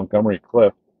 Montgomery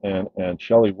Clift and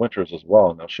Shelley Winters as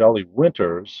well. Now Shelley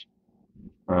Winters,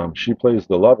 she plays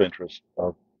the love interest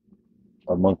of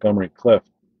Montgomery Clift,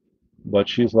 but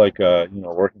she's like a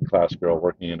working class girl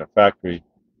working in a factory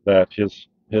that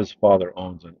his father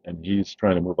owns, and he's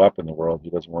trying to move up in the world. He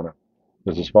doesn't want to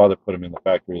because his father put him in the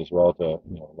factory as well to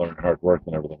learn hard work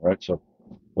and everything, right? So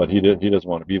but he doesn't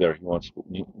want to be there. He wants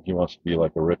to be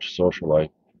like a rich socialite,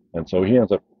 and so he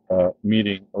ends up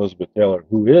meeting Elizabeth Taylor,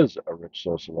 who is a rich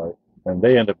socialite, and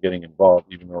they end up getting involved,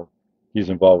 even though he's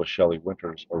involved with Shelley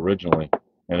Winters originally,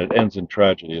 and it ends in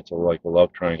tragedy. It's like a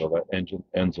love triangle that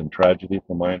ends in tragedy,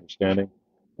 from my understanding,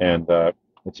 and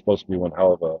it's supposed to be one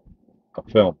hell of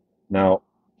a film. Now,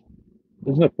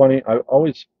 isn't it funny? I've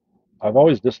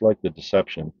always disliked the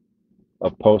deception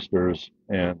of posters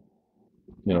and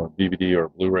DVD or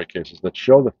Blu-ray cases that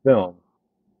show the film,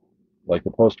 like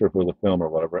the poster for the film or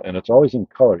whatever, and it's always in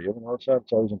color. You ever notice that?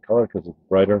 It's always in color because it's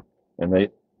brighter, and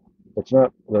it's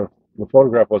not the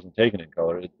photograph wasn't taken in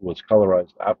color. It was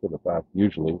colorized after the fact,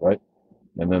 usually, right?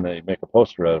 And then they make a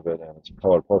poster out of it, and it's a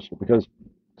color poster because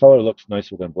color looks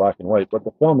nicer than black and white. But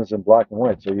the film is in black and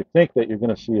white, so you think that you're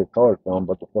going to see a colored film,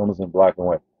 but the film is in black and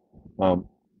white. Um,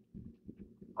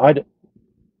 I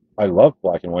I love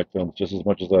black and white films just as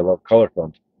much as I love color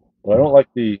films, but I don't like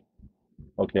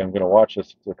okay, I'm going to watch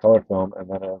this, it's a color film, and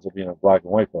then it ends up being a black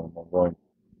and white film. I'm going,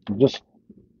 just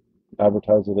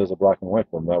advertise it as a black and white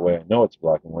film. That way I know it's a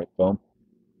black and white film,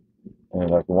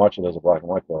 and I can watch it as a black and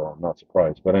white film. I'm not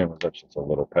surprised. But anyways, that's just a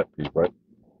little pet peeve, right?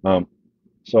 Um,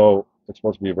 so it's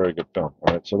supposed to be a very good film.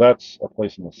 All right, so that's A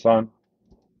Place in the Sun.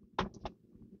 All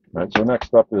right, so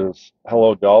next up is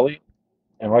Hello, Dolly.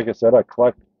 And like I said, I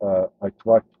collect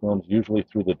films usually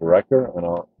through the director, and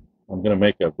I'm going to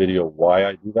make a video why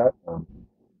I do that.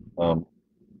 Um,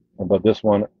 but this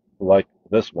one, like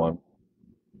this one,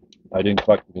 I didn't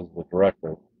collect because of the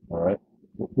director. All right,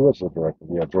 who was the director?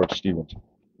 Yeah, George Stevens.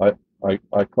 I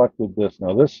I collected this.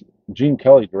 Now this Gene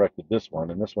Kelly directed this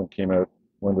one, and this one came out.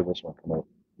 When did this one come out?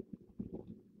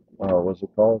 What's it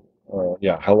called?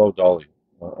 Yeah, Hello Dolly.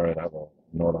 All right, I have a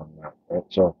note on that. Right,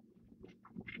 so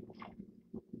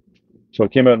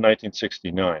it came out in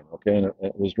 1969. Okay, and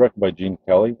it was directed by Gene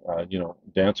Kelly.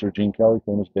 Dancer Gene Kelly,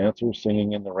 famous dancer,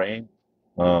 Singing in the Rain,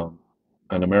 um,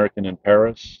 An American in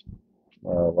Paris.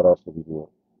 What else did he do?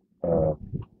 Uh,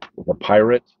 the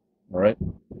Pirate. All right.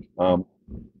 Um,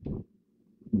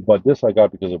 but this I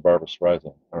got because of Barbara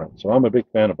Streisand. All right. So I'm a big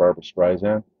fan of Barbara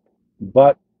Streisand,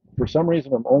 but for some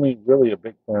reason I'm only really a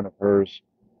big fan of hers.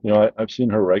 I've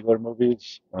seen her regular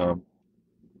movies, because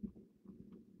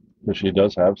she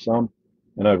does have some,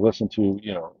 and I've listened to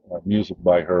music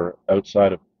by her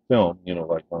outside of film,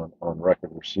 like on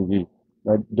record or CD.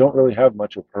 I don't really have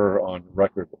much of her on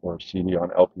record or CD,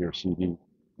 on LP or CD,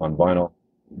 on vinyl,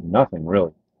 nothing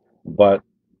really. But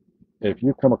if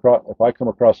I come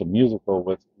across a musical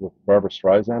with Barbara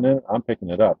Streisand in it, I'm picking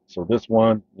it up. So this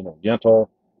one, Yentl,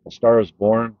 A Star Is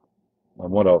Born.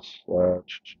 What else?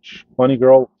 Funny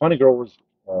Girl. Funny Girl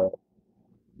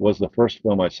was the first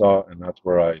film I saw, and that's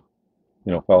where I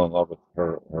fell in love with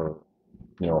her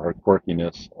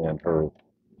quirkiness and her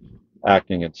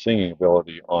acting and singing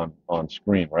ability on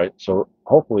screen, right? So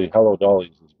hopefully, Hello Dolly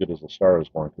is as good as A Star Is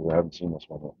Born, because I haven't seen this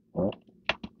one yet. Right?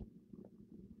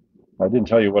 I didn't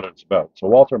tell you what it's about. So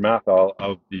Walter Matthau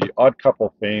of the Odd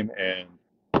Couple fame and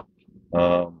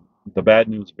the Bad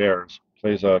News Bears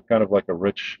plays a kind of like a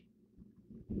rich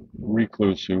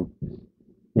recluse who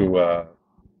Barbara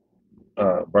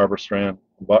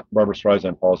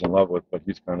Streisand falls in love with, but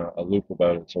he's kind of aloof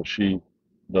about it. So she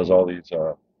does all these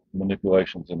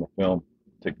manipulations in the film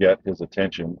to get his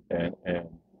attention and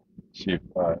see if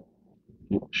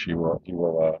he will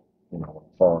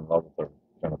fall in love with her,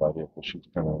 kind of idea, because she's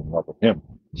kind of in love with him.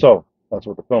 So that's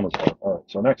what the film is about. All right.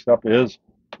 So next up is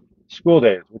School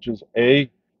Days, which is a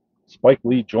Spike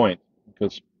Lee joint,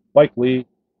 because Spike Lee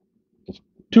is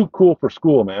too cool for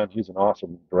school, man. He's an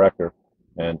awesome director,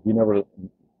 and he never.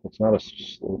 It's not a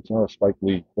Spike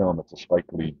Lee film. It's a Spike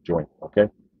Lee joint. Okay,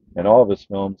 and all of his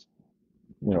films,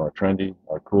 are trendy,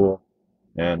 are cool,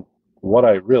 and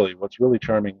what's really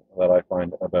charming that I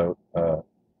find about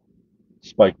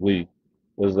Spike Lee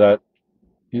is that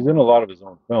he's in a lot of his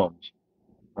own films.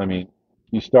 I mean,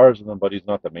 he stars in them, but he's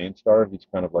not the main star. He's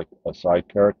kind of like a side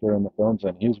character in the films,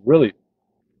 and he's really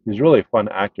a fun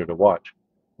actor to watch.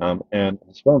 And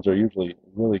his films are usually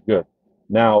really good.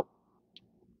 Now,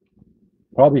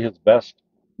 probably his best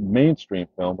mainstream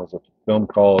film was a film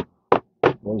called,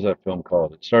 what was that film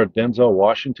called? It starred Denzel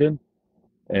Washington,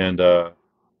 and it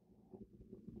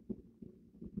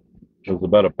was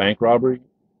about a bank robbery,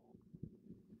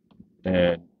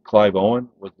 and Clive Owen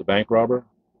was the bank robber.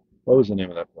 What was the name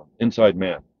of that film? Inside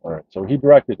Man. All right, so he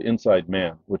directed Inside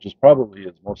Man, which is probably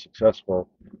his most successful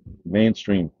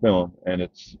mainstream film, and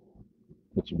it's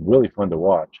really fun to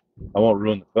watch. I won't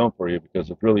ruin the film for you because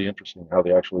it's really interesting how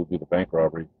they actually do the bank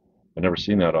robbery. I've never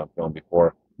seen that on film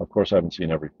before. Of course, I haven't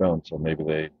seen every film, so maybe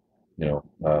they,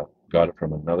 got it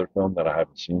from another film that I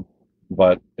haven't seen.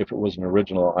 But if it was an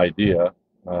original idea,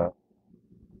 uh,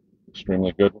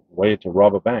 extremely good way to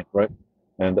rob a bank, right?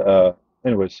 And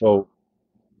anyway, so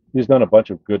he's done a bunch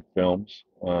of good films.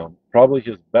 Probably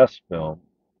his best film,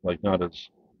 like not his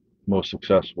most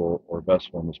successful or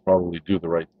best film, is probably Do the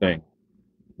Right Thing.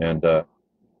 And I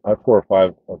have 4 or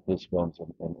 5 of his films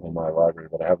in my library,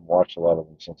 but I haven't watched a lot of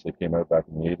them since they came out back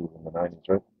in the 80s and the 90s,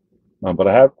 right? But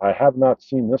I have not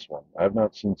seen this one. I have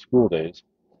not seen School Days.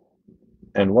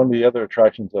 And one of the other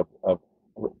attractions of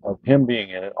him being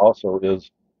in it also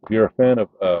is, if you're a fan of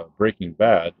Breaking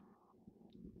Bad,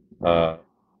 uh,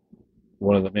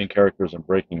 one of the main characters in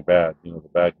Breaking Bad, the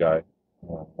bad guy,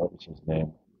 what was his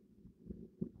name?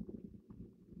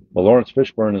 Well, Lawrence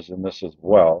Fishburne is in this as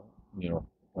well,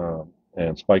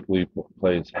 and Spike Lee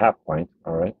plays Half Pint,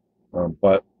 all right?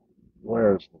 But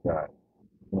where's the guy?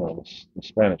 The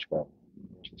Spanish guy.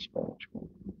 Where's the Spanish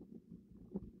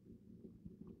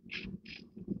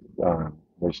guy?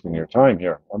 Wasting your time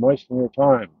here. I'm wasting your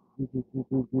time.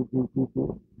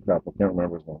 Crap, I can't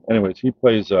remember his name. Anyways, he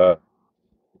plays, the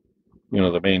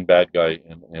main bad guy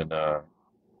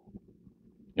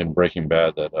in Breaking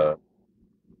Bad that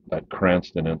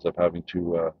Cranston ends up having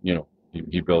to,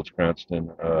 he builds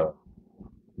Cranston, a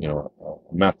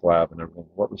meth lab and everything.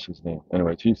 What was his name?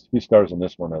 Anyways, he stars in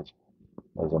this one as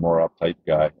a more uptight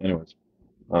guy. Anyways,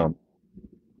 um,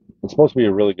 it's supposed to be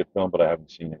a really good film, but I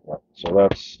haven't seen it yet. So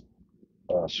that's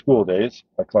School Days.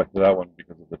 I collected that one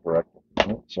because of the director.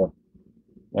 Right? So,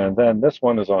 and then this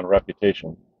one is on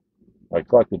Reputation. I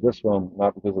collected this film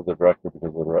not because of the director, because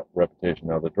of the reputation.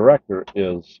 Now, the director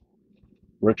is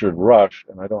Richard Rush,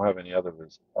 and I don't have any other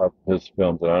of his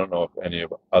films, and I don't know if any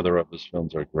of other of his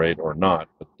films are great or not,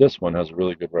 but this one has a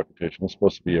really good reputation. It's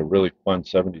supposed to be a really fun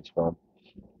 70s film.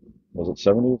 Was it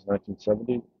 70s,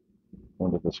 1970?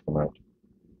 When did this come out?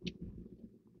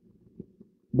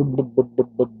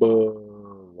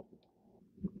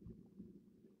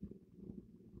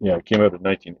 Yeah, it came out in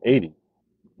 1980.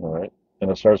 All right,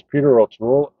 and it stars Peter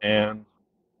O'Toole, and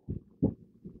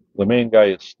the main guy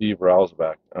is Steve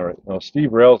Railsback. All right, now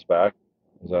Steve Railsback,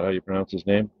 is that how you pronounce his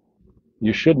name?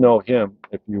 You should know him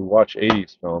if you watch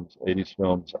 80s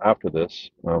films after this.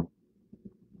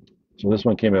 So this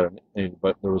one came out in,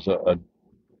 but there was a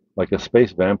like a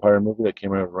space vampire movie that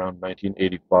came out around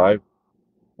 1985.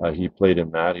 He played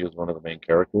in that. He was one of the main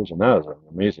characters, and that was an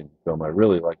amazing film. I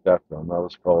really liked that film. That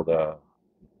was called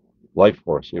Life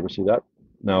Force. You ever see that?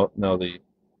 Now the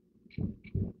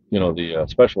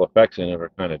special effects in it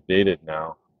are kind of dated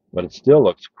now, but it still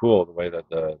looks cool the way that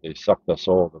they suck the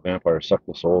vampires suck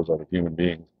the souls out of human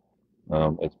beings.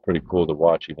 It's pretty cool to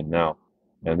watch even now,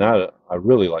 and that I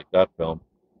really like that film.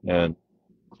 And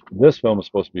this film is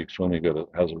supposed to be extremely good. It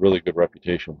has a really good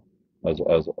reputation as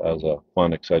a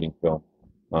fun, exciting film.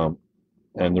 Um,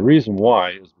 and the reason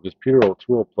why is because Peter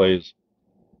O'Toole plays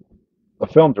a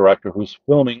film director who's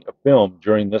filming a film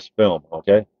during this film.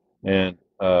 Okay, and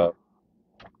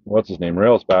what's his name?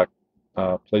 Railsback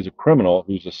plays a criminal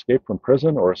who's escaped from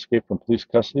prison or escaped from police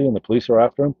custody, and the police are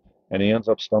after him, and he ends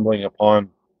up stumbling upon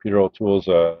Peter O'Toole's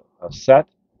set,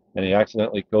 and he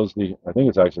accidentally kills I think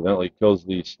it's accidentally kills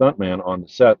the stuntman on the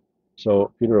set.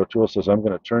 So Peter O'Toole says, "I'm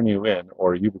going to turn you in,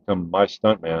 or you become my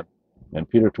stuntman," and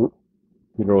Peter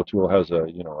O'Toole has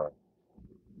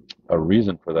a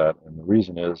reason for that, and the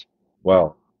reason is,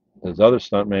 well, his other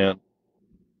stuntman,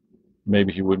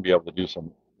 maybe he wouldn't be able to do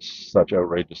such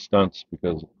outrageous stunts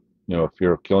because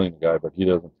fear of killing the guy, but he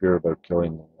doesn't fear about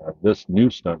killing this new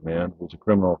stuntman who's a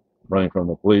criminal running from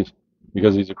the police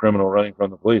because he's a criminal running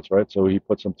from the police, right? So he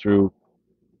puts him through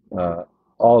uh,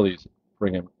 all these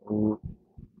friggin'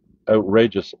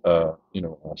 outrageous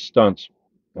stunts,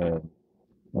 and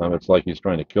it's like he's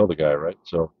trying to kill the guy, right?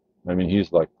 So I mean,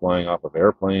 he's like flying off of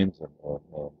airplanes and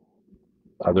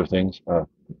other things.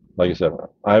 Like I said,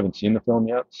 I haven't seen the film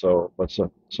yet, but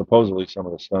supposedly some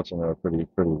of the stunts in there are pretty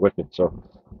wicked.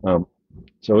 Um,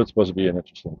 so it's supposed to be an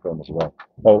interesting film as well.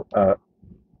 Oh,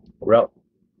 Rail,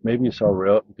 maybe you saw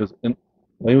Rail because it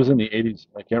was in the 80s.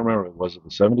 I can't remember. Was it the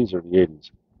 70s or the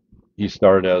 80s? He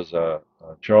starred as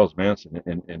Charles Manson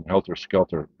in Helter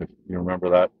Skelter. If you remember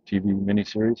that TV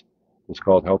miniseries, it was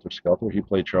called Helter Skelter. He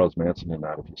played Charles Manson in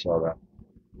that. If you saw that,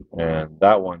 and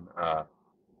that one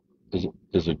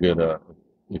is a good.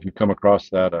 If you come across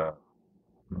that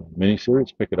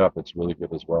miniseries, pick it up. It's really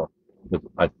good as well.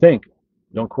 I think,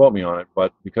 don't quote me on it,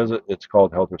 but because it's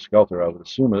called Helter Skelter, I would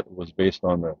assume it was based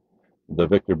on the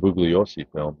Victor Bugliosi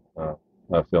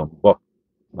book.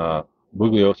 Uh,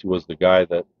 Bugliosi was the guy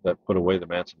that put away the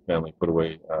Manson family, put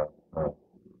away.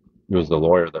 He was the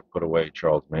lawyer that put away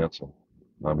Charles Manson.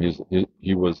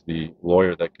 He was the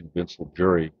lawyer that convinced the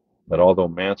jury that although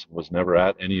Manson was never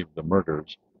at any of the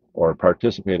murders or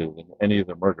participated in any of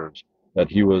the murders, that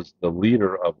he was the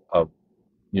leader of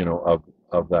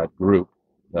that group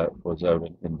that was out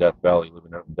in Death Valley,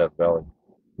 living out in Death Valley.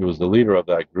 He was the leader of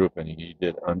that group, and he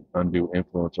did undue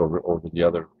influence over the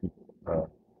other people,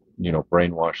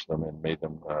 brainwashed them and made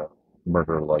them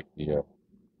murder like the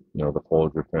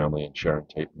Folger family and Sharon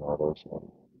Tate and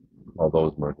all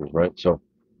those murders, right?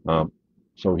 Um,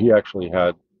 so he actually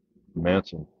had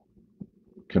Manson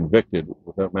convicted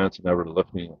without Manson ever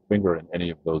lifting a finger in any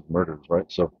of those murders, right?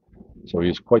 So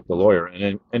he's quite the lawyer.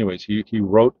 And anyways, he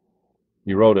wrote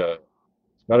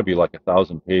it's got to be like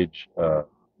 1,000-page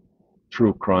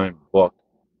true crime book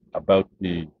about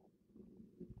the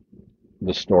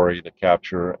story, the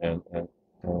capture, and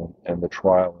the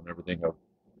trial and everything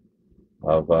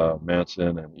of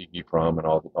Manson and Iggy Fromm and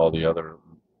all the other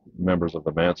members of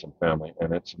the Manson family.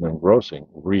 And it's an engrossing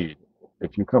read.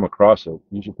 If you come across it,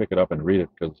 you should pick it up and read it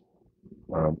because,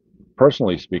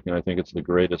 personally speaking, I think it's the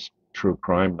greatest true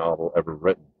crime novel ever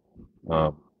written.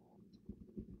 Um,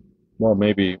 well,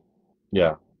 maybe,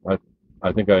 yeah. I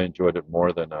I think I enjoyed it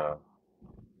more than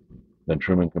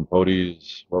Truman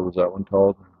Capote's. What was that one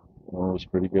called? One was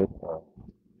pretty good.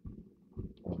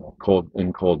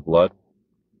 Cold Blood.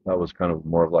 That was kind of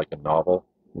more of like a novel.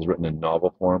 It was written in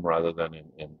novel form rather than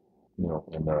in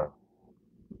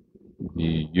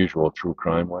the usual true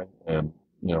crime way. And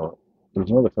there's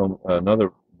another film,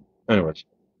 Anyways,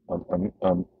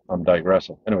 I'm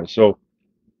digressing. Anyway, so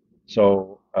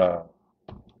I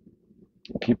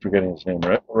keep forgetting his name.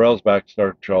 Railsback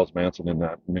starred Charles Manson in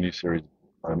that miniseries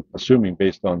I'm assuming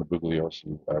based on the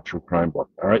Bugliosi true crime book.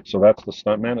 All right, so that's The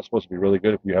Stuntman. It's supposed to be really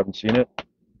good. If you haven't seen it,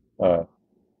 uh,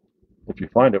 if you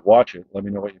find it, watch it. Let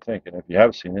me know what you think. And if you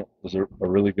have seen it, is it a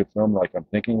really good film? Like I'm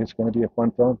thinking it's going to be a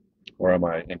fun film, or am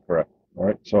I incorrect? All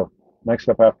right. So next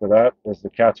up after that is The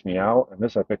Cat's Meow, and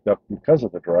this I picked up because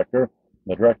of the director.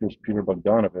 The director is Peter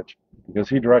Bogdanovich because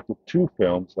he directed two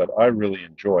films that I really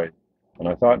enjoyed, and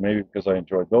I thought maybe because I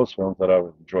enjoyed those films that I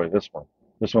would enjoy this one.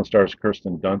 This one stars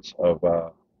Kirsten Dunst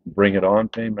of Bring It On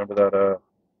fame. Remember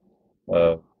that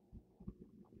uh,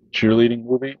 cheerleading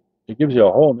movie? It gives you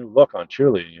a whole new look on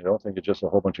cheerleading. You don't think it's just a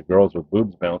whole bunch of girls with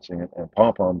boobs bouncing and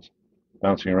pom poms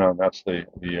bouncing around. That's the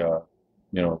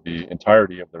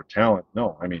entirety of their talent.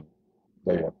 No, I mean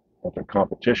they have their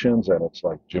competitions and it's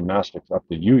like gymnastics up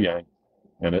the yin yang,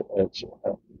 and it's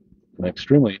an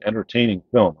extremely entertaining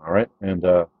film. All right, and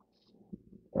uh,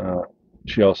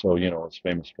 she also is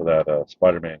famous for that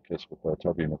Spider-Man kiss with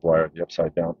Tobey Maguire, the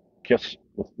upside down kiss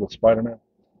with Spider-Man.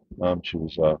 She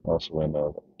was also in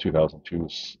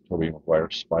 2002's Tobey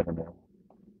Maguire's Spider-Man.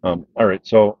 All right,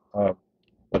 so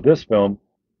but this film,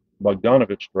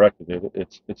 Bogdanovich directed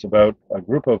it. It's about a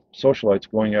group of socialites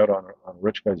going out on a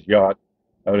rich guy's yacht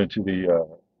out into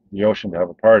the ocean to have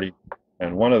a party,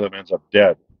 and one of them ends up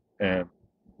dead. And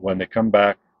when they come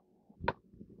back,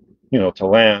 to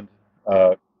land,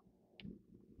 uh,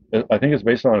 I think it's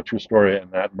based on a true story,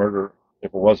 and that murder,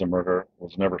 if it was a murder,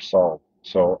 was never solved.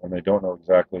 So, and they don't know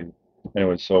exactly.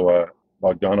 Anyway, so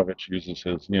Bogdanovich uses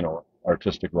his,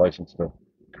 artistic license to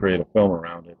create a film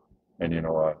around it, and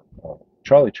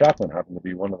Charlie Chaplin happened to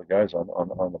be one of the guys on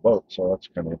the boat, so that's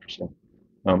kind of interesting.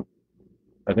 Um,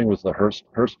 I think it was the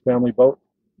Hearst family boat,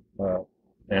 uh,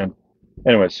 and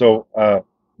anyway, so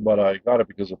but I got it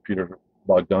because of Peter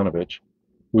Bogdanovich,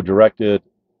 who directed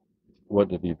what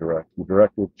did he direct? He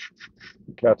directed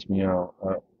Cat's Meow,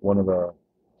 one of the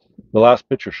Last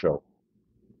Picture Show.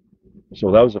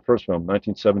 So that was the first film,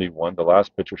 1971, The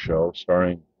Last Picture Show,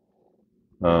 starring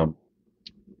um,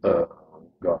 uh,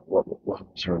 God, what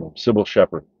was her name? Sybil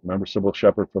Shepherd. Remember Sybil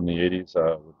Shepherd from the 80s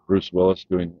with Bruce Willis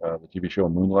doing the TV show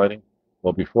Moonlighting?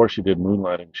 Well, before she did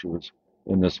Moonlighting, she was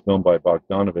in this film by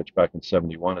Bogdanovich back in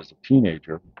 71 as a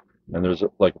teenager. And there's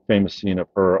like a famous scene of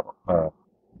her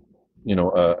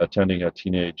attending a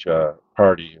teenage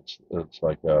party. It's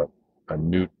like a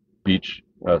nude beach,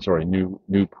 sorry,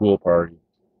 nude pool party,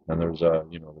 and there's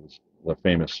the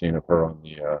famous scene of her on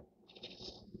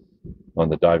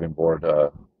the diving board,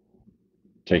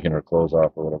 taking her clothes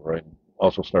off or whatever. Right?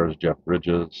 Also stars Jeff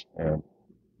Bridges and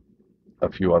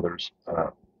a few others.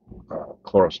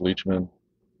 Cloris Leachman,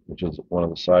 which is one of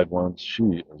the side ones. She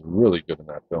is really good in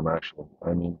that film, actually.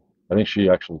 I mean, I think she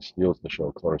actually steals the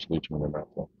show, Cloris Leachman, in that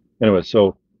film. Anyway,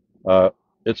 so uh,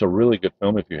 it's a really good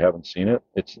film if you haven't seen it.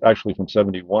 It's actually from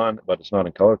 '71, but it's not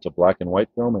in color. It's a black and white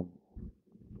film, and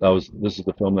this is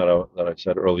the film that I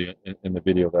said earlier in the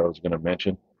video that I was going to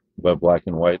mention about black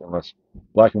and white. Unless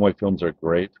black and white films are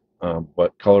great,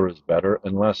 but color is better,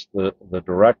 unless the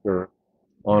director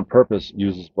on purpose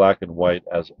uses black and white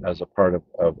as a part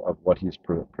of what he's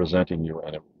presenting you,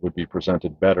 and it would be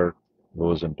presented better if it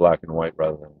was in black and white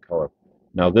rather than in color.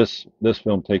 Now this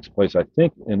film takes place, I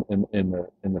think, in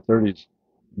the 30s,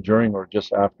 during or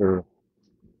just after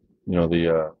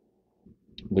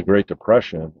the Great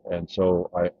Depression, and so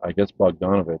I guess I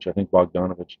think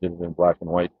Bogdanovich did it in black and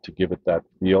white to give it that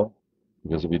feel,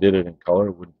 because if he did it in color,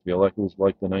 it wouldn't feel like it was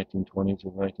like the 1920s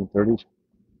or 1930s.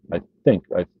 I think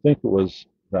it was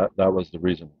that was the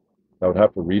reason. I would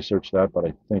have to research that, but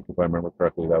I think if I remember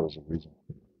correctly, that was the reason.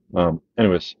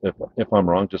 Anyways, if I'm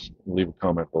wrong, just leave a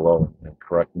comment below and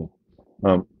correct me.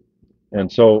 Um,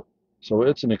 and so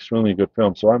it's an extremely good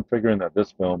film. So I'm figuring that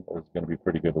this film is going to be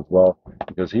pretty good as well,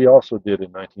 because he also did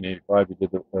in 1985. He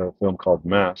did a film called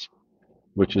Mask,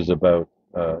 which is about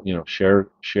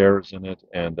Cher's in it,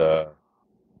 and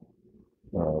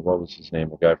what was his name?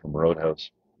 The guy from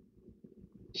Roadhouse.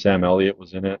 Sam Elliott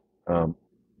was in it,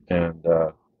 and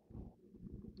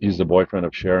he's the boyfriend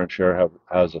of Cher, and Cher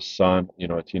has a son,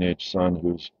 a teenage son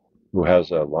who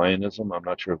has a lionism. I'm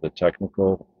not sure of the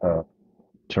technical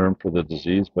term for the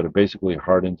disease, but it basically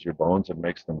hardens your bones and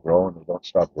makes them grow, and they don't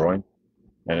stop growing,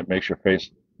 and it makes your face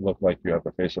look like you have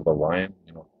the face of a lion,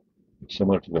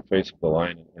 similar to the face of the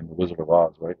lion in The Wizard of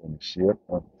Oz, right? When you see it,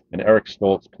 and Eric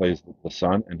Stoltz plays the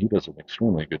son, and he does an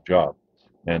extremely good job,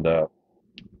 and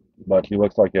but he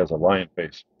looks like he has a lion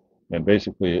face, and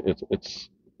basically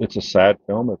it's a sad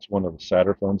film. It's one of the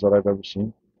sadder films that I've ever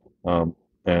seen, um,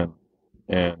 and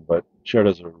but Cher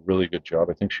does a really good job.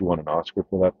 I think she won an Oscar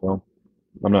for that film.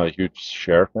 I'm not a huge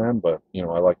Cher fan, but I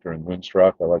liked her in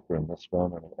Moonstruck. I liked her in this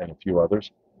film and a few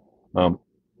others. Um,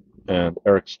 and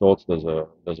Eric Stoltz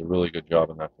does a really good job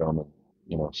in that film,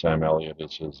 and Sam Elliott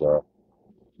is his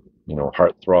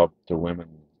heartthrob to women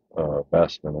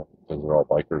best in it because they're all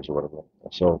bikers or whatever.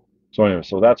 So anyway,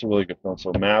 so that's a really good film.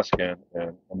 So Mask and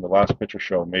the Last Picture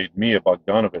Show made me a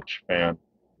Bogdanovich fan,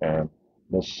 and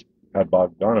this had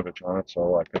Bogdanovich on it,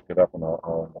 so I picked it up and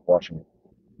I'll end up watching it.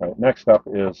 All right, next up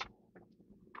is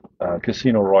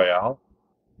Casino Royale,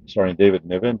 starring David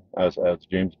Niven as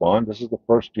James Bond. This is the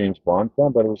first James Bond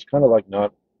film, but it was kind of like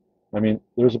not. I mean,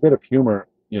 there's a bit of humor,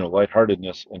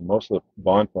 lightheartedness in most of the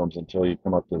Bond films until you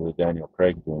come up to the Daniel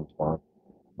Craig James Bond.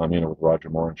 With Roger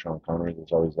Moore and Sean Connery,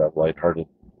 there's always that lighthearted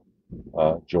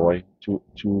joy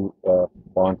to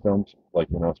Bond films. Like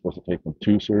you're not supposed to take them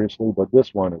too seriously, but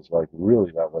this one is like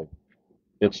really that way.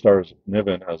 It stars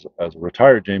Niven as a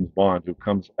retired James Bond who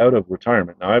comes out of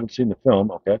retirement. Now I haven't seen the film,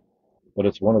 okay, but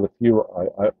it's one of the few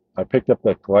I picked up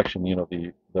that collection,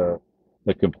 the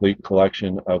complete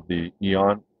collection of the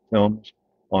Eon films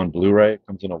on Blu-ray. It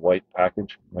comes in a white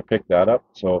package. I picked that up,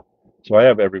 so I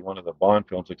have every one of the Bond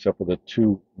films except for the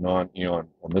two non-Eon,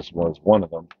 and this was one of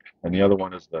them. And the other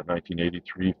one is the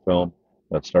 1983 film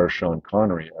that stars Sean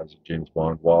Connery as James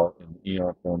Bond, while in the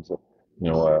Eon films,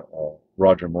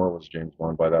 Roger Moore was James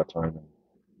Bond by that time, and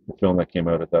the film that came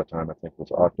out at that time, I think, was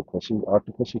Octopussy.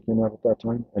 Octopussy came out at that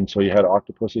time, and so you had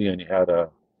Octopussy, and you had a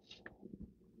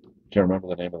can't remember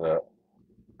the name of the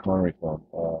Connery film.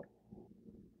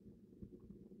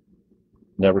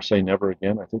 Never Say Never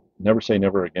Again. I think Never Say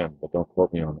Never Again, but don't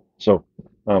quote me on it. So,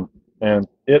 and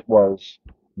it was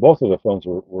both of the films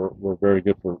were very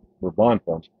good for Bond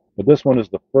films, but this one is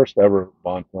the first ever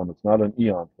Bond film. It's not an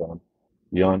Eon film.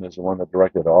 Eon is the one that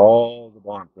directed all the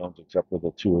Bond films except for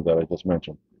the two that I just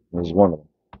mentioned. And this is one of them.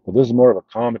 But this is more of a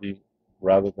comedy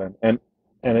rather than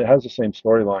and it has the same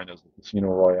storyline as the Casino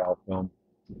Royale film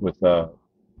with uh,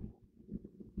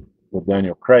 with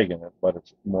Daniel Craig in it, but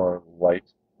it's more light.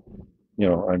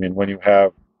 I mean, when you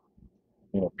have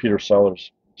Peter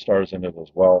Sellers stars in it as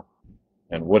well,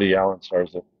 and Woody Allen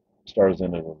stars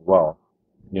in it as well,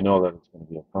 you know that it's going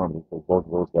to be a comedy because both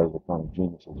of those guys are comedy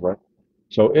geniuses, right?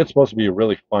 So it's supposed to be a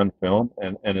really fun film,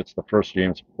 and it's the first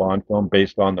James Bond film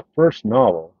based on the first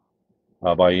novel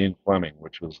by Ian Fleming,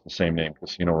 which was the same name,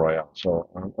 Casino Royale. So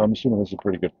I'm assuming this is a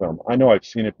pretty good film. I know I've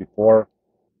seen it before,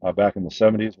 back in the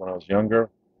 70s when I was younger.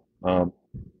 Um,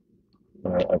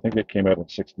 I think it came out in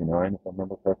 '69, if I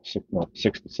remember correctly. No,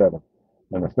 '67.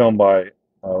 And the film by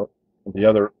the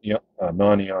other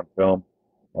non-Eon film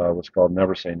was called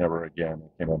Never Say Never Again.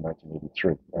 It came out in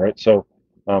 1983. All right, so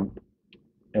um,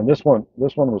 and this one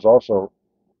was also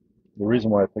the reason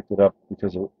why I picked it up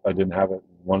because I didn't have it.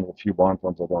 One of the few Bond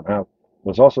films I don't have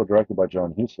was also directed by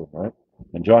John Huston, right?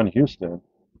 And John Huston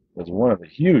is one of the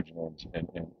huge names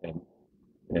in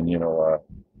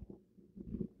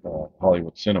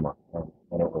Hollywood cinema.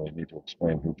 I don't really need to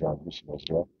explain who John Huston is,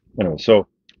 right? Anyway, so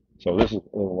this is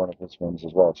one of his films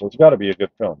as well. So it's got to be a good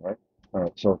film, right? All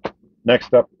right. So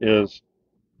next up is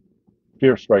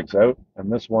Fear Strikes Out,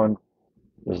 and this one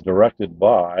is directed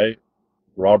by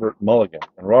Robert Mulligan.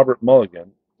 And Robert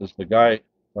Mulligan is the guy, if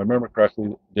I remember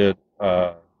correctly, did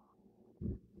To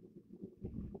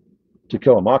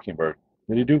Kill a Mockingbird.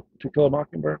 Did he do To Kill a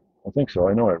Mockingbird? I think so.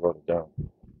 I know I wrote it down.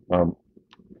 Um,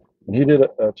 and he did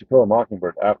To Kill a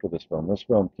Mockingbird after this film. This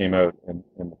film came out in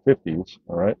the 50s,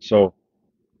 all right? So,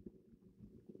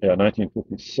 yeah,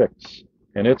 1956.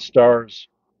 And it stars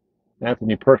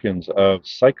Anthony Perkins of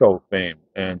Psycho fame.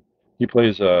 And he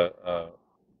plays a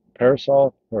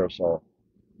Parasol.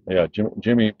 Yeah,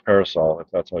 Jimmy Parasol, if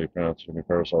that's how you pronounce Jimmy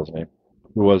Parasol's name,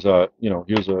 who was he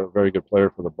was a very good player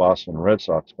for the Boston Red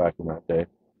Sox back in that day,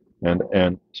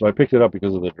 and so I picked it up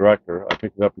because of the director. I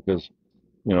picked it up because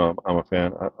I'm a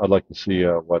fan. I'd like to see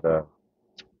what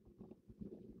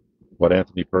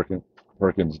Anthony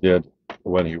Perkins did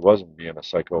when he wasn't being a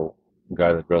psycho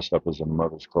guy that dressed up as a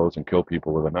mother's clothes and killed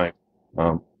people with a knife.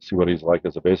 See what he's like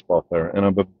as a baseball player. And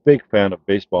I'm a big fan of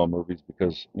baseball movies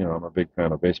because I'm a big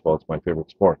fan of baseball. It's my favorite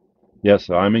sport. Yes,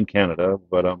 I'm in Canada,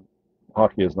 but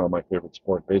hockey is not my favorite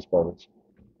sport. Baseball is.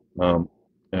 Um,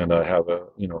 and I have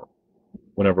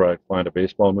whenever I find a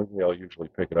baseball movie, I'll usually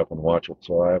pick it up and watch it.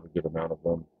 So I have a good amount of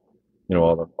them.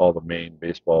 All the main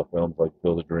baseball films like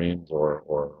Field of Dreams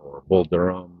or Bull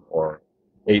Durham or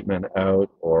Eight Men Out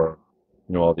or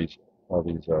all these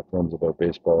films about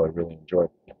baseball I really enjoy,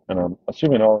 and I'm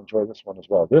assuming I'll enjoy this one as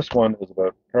well. This one is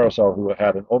about Parasol who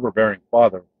had an overbearing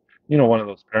father. One of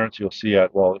those parents you'll see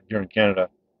at here in Canada,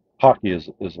 hockey is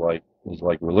like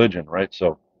religion, right?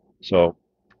 So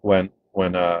when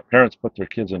parents put their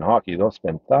kids in hockey, they'll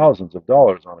spend thousands of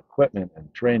dollars on equipment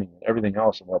and training and everything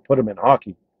else, and they'll put them in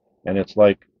hockey, and it's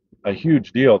like a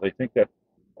huge deal. They think that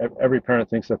every parent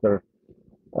thinks that their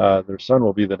son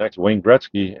will be the next Wayne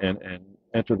Gretzky and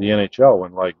enter the NHL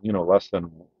when, like, less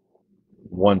than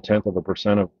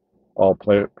 1/10% of all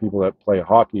people that play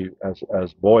hockey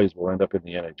as boys will end up in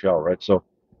the NHL, right?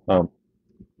 Um,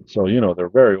 so they're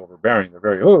very overbearing. They're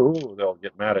very they'll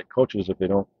get mad at coaches if they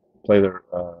don't play their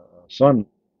son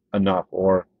enough,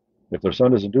 or if their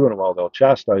son isn't doing well, they'll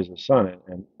chastise the son,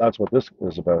 and that's what this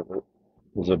is about. It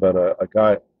was about a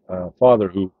guy, father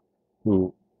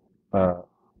who uh,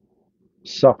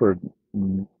 suffered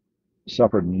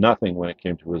suffered nothing when it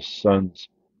came to his son's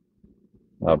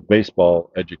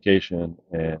baseball education,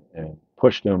 and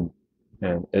pushed him,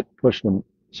 and it pushed him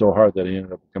so hard that he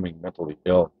ended up becoming mentally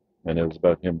ill. And it was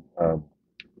about him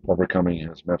overcoming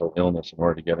his mental illness in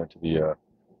order to get into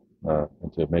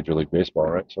Major League Baseball,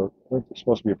 right? So it's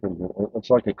supposed to be a pretty good. It's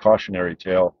like a cautionary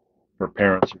tale for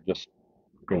parents who just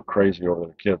go crazy over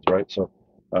their kids, right? So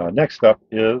next up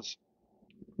is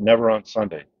Never on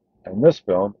Sunday, and this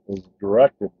film is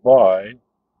directed by,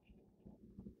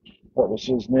 what was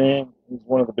his name? He's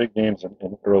one of the big names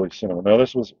in early cinema. Now,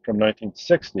 this was from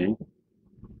 1960.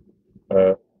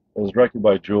 It was directed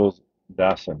by Jules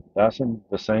Dassin. Dassin,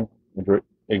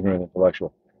 ignorant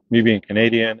intellectual. Me being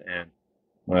Canadian, and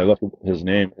when I look at his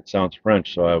name, it sounds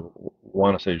French, so I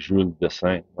want to say Jules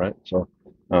Dassin, right? So,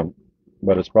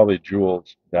 but it's probably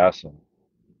Jules Dassin.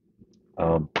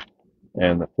 Um,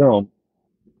 and the film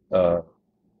uh,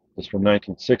 is from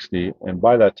 1960, and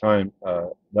by that time,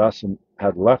 Dassin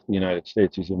had left the United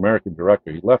States. He's an American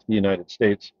director. He left the United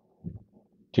States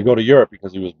to go to Europe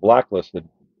because he was blacklisted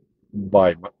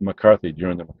by McCarthy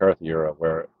during the McCarthy era,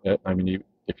 where, I mean,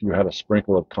 if you had a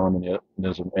sprinkle of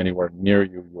communism anywhere near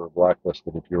you, you were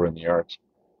blacklisted if you were in the arts.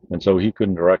 And so he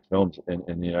couldn't direct films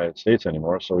in the United States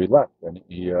anymore, so he left, and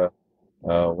he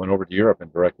went over to Europe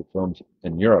and directed films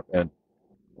in Europe. And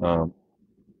um,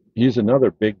 he's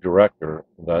another big director,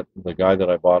 that the guy that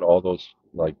I bought all those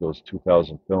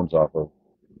 2000 films off of.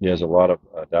 He has a lot of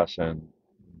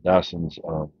Dassin's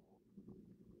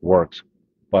works,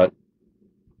 but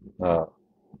uh,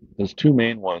 there's two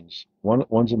main ones.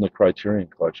 One's in the Criterion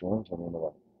Collection. One's on the other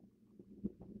one.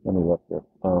 Let me look there.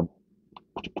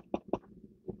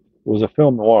 It was a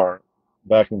film noir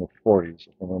back in the 40s,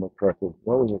 if I remember correctly.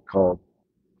 What was it called?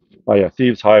 Oh yeah,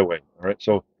 Thieves Highway. All right,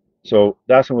 so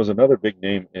Dassin was another big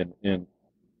name in in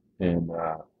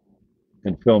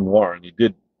film noir, and he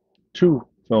did two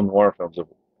film noir films.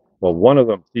 Well, one of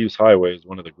them, Thieves Highway, is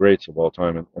one of the greats of all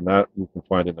time, and that you can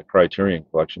find in the Criterion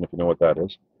Collection if you know what that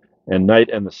is. And Night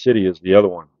and the City is the other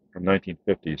one from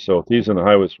 1950. So Thieves on the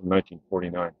Highway is from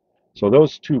 1949. So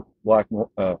those two film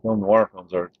noir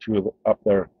films are up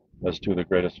there as two of the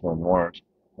greatest film noirs.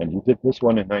 And he did this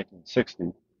one in 1960,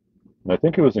 and I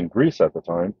think it was in Greece at the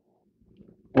time.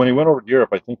 When he went over to Europe,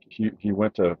 I think he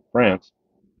went to France,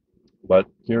 but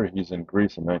here he's in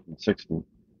Greece in 1960.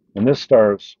 And this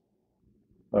stars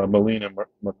Melina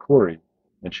Mercouri,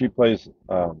 and she plays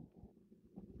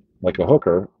like a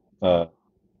hooker, uh,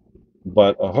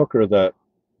 but a hooker that,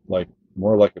 like,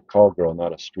 more like a call girl,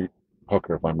 not a street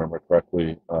hooker, if I remember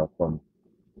correctly, from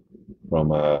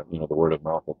the word of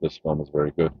mouth that this film is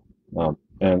very good. Um,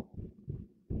 and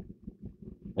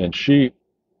and she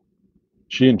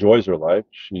enjoys her life.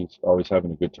 She's always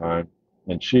having a good time,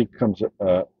 and she comes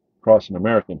across an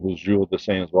American who's Jules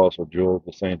Dassin as well. So Jules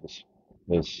Dassin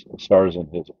is stars in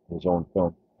his own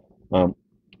film, um,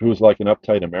 who's like an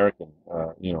uptight American,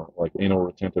 like anal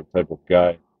retentive type of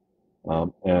guy.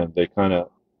 And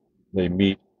they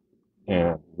meet,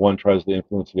 and one tries to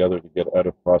influence the other to get out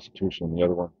of prostitution, and the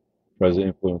other one tries to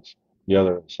influence the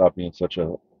other to stop being such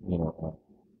a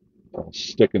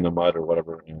stick in the mud or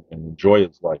whatever, and enjoy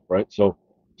his life, right? So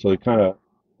they kind of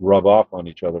rub off on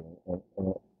each other, and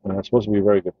it's supposed to be a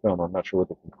very good film. I'm not sure what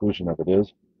the conclusion of it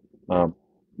is, um,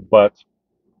 but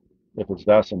if it's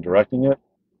Dassin directing it,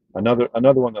 another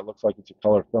one that looks like it's a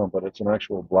color film, but it's an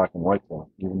actual black and white film,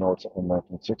 even though it's in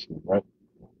 1960, right?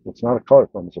 It's not a color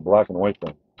film; it's a black and white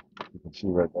film. You can see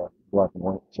right there, black and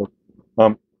white.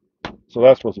 Um, so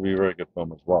that's supposed to be a very good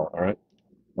film as well. All right,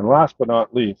 and last but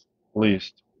not least,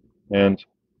 and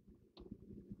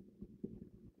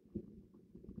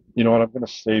you know what? I'm going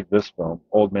to save this film,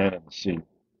 Old Man in the Sea,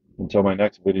 until my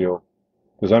next video,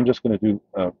 because I'm just going to do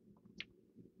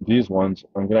these ones.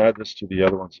 I'm going to add this to the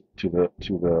other ones, to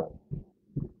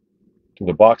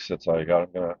the box sets I got.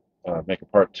 I'm going to make a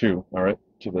part two, all right,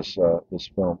 to this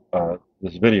film,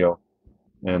 this video,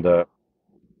 and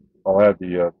I'll add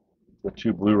the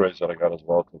two Blu-rays that I got as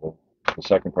well to the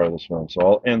second part of this film. So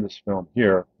I'll end this film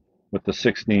here with the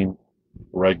 16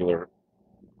 regular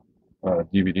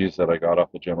DVDs that I got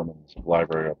off the gentleman's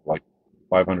library of like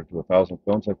 500 to 1,000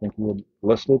 films, I think you had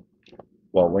listed.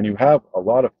 Well, when you have a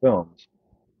lot of films,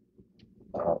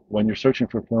 when you're searching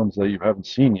for films that you haven't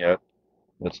seen yet,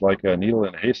 it's like a needle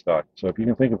in a haystack. So if you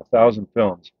can think of 1,000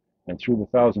 films, and through the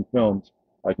 1,000 films,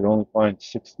 I could only find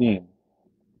 16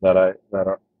 that are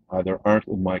either aren't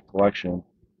in my collection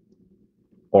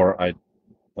or uh,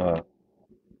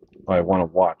 I want to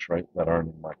watch, right, that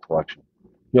aren't in my collection.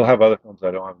 You'll have other films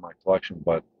I don't have in my collection,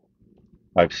 but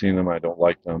I've seen them, I don't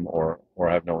like them, or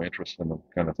I have no interest in them,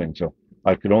 kind of thing. So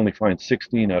I could only find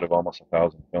 16 out of almost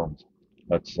 1,000 films.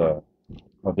 That's how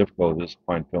difficult it is to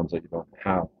find films that you don't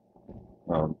have.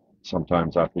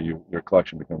 Sometimes after your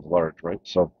collection becomes large, right?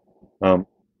 So um,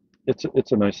 it's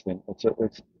a nice thing.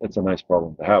 It's a nice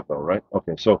problem to have, though, right?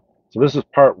 Okay, so this is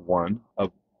part one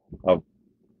of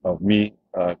of me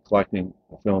collecting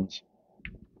the films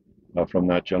from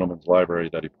that gentleman's library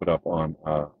that he put up on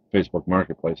Facebook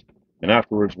Marketplace. And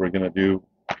afterwards, we're going to do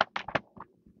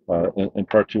in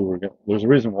part two. There's a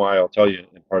reason why I'll tell you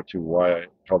in part two why I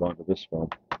held on to this film,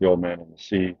 The Old Man in the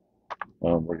Sea.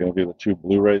 We're going to do the 2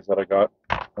 Blu-rays that I got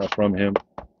from him,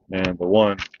 and the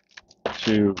 1,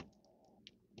 2,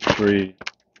 3,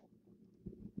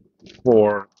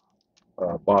 4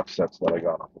 box sets that I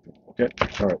got off of him. Okay,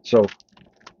 all right. So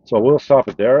we'll stop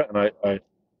it there, and I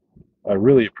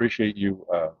really appreciate you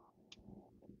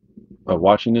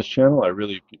watching this channel. I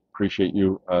really appreciate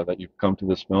you that you've come to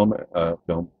this film.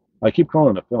 I keep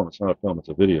calling it a film. It's not a film. It's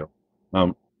a video.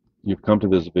 Um, you've come to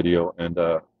this video, and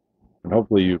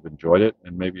hopefully you've enjoyed it,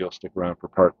 and maybe you'll stick around for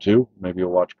part two. Maybe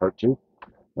you'll watch part two.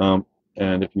 Um,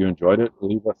 and if you enjoyed it,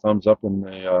 leave a thumbs up in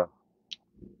the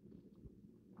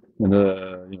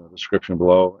description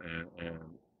below, and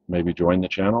maybe join the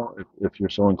channel if you're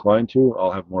so inclined to.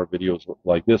 I'll have more videos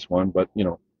like this one, but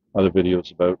other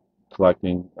videos about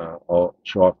collecting. I'll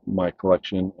show off my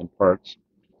collection in parts,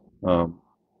 um,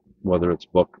 whether it's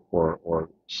book or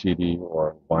CD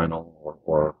or vinyl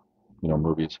or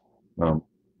movies. Um,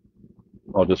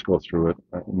 I'll just go through it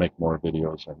and make more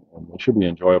videos, and it should be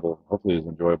enjoyable. Hopefully, as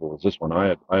enjoyable as this one.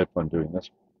 I had fun doing this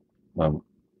um,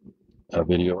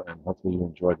 video, and hopefully you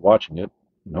enjoyed watching it.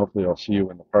 And hopefully, I'll see you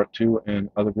in the part two and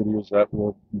other videos that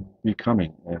will be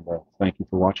coming. And thank you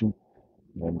for watching,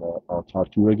 and I'll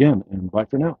talk to you again. And bye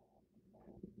for now.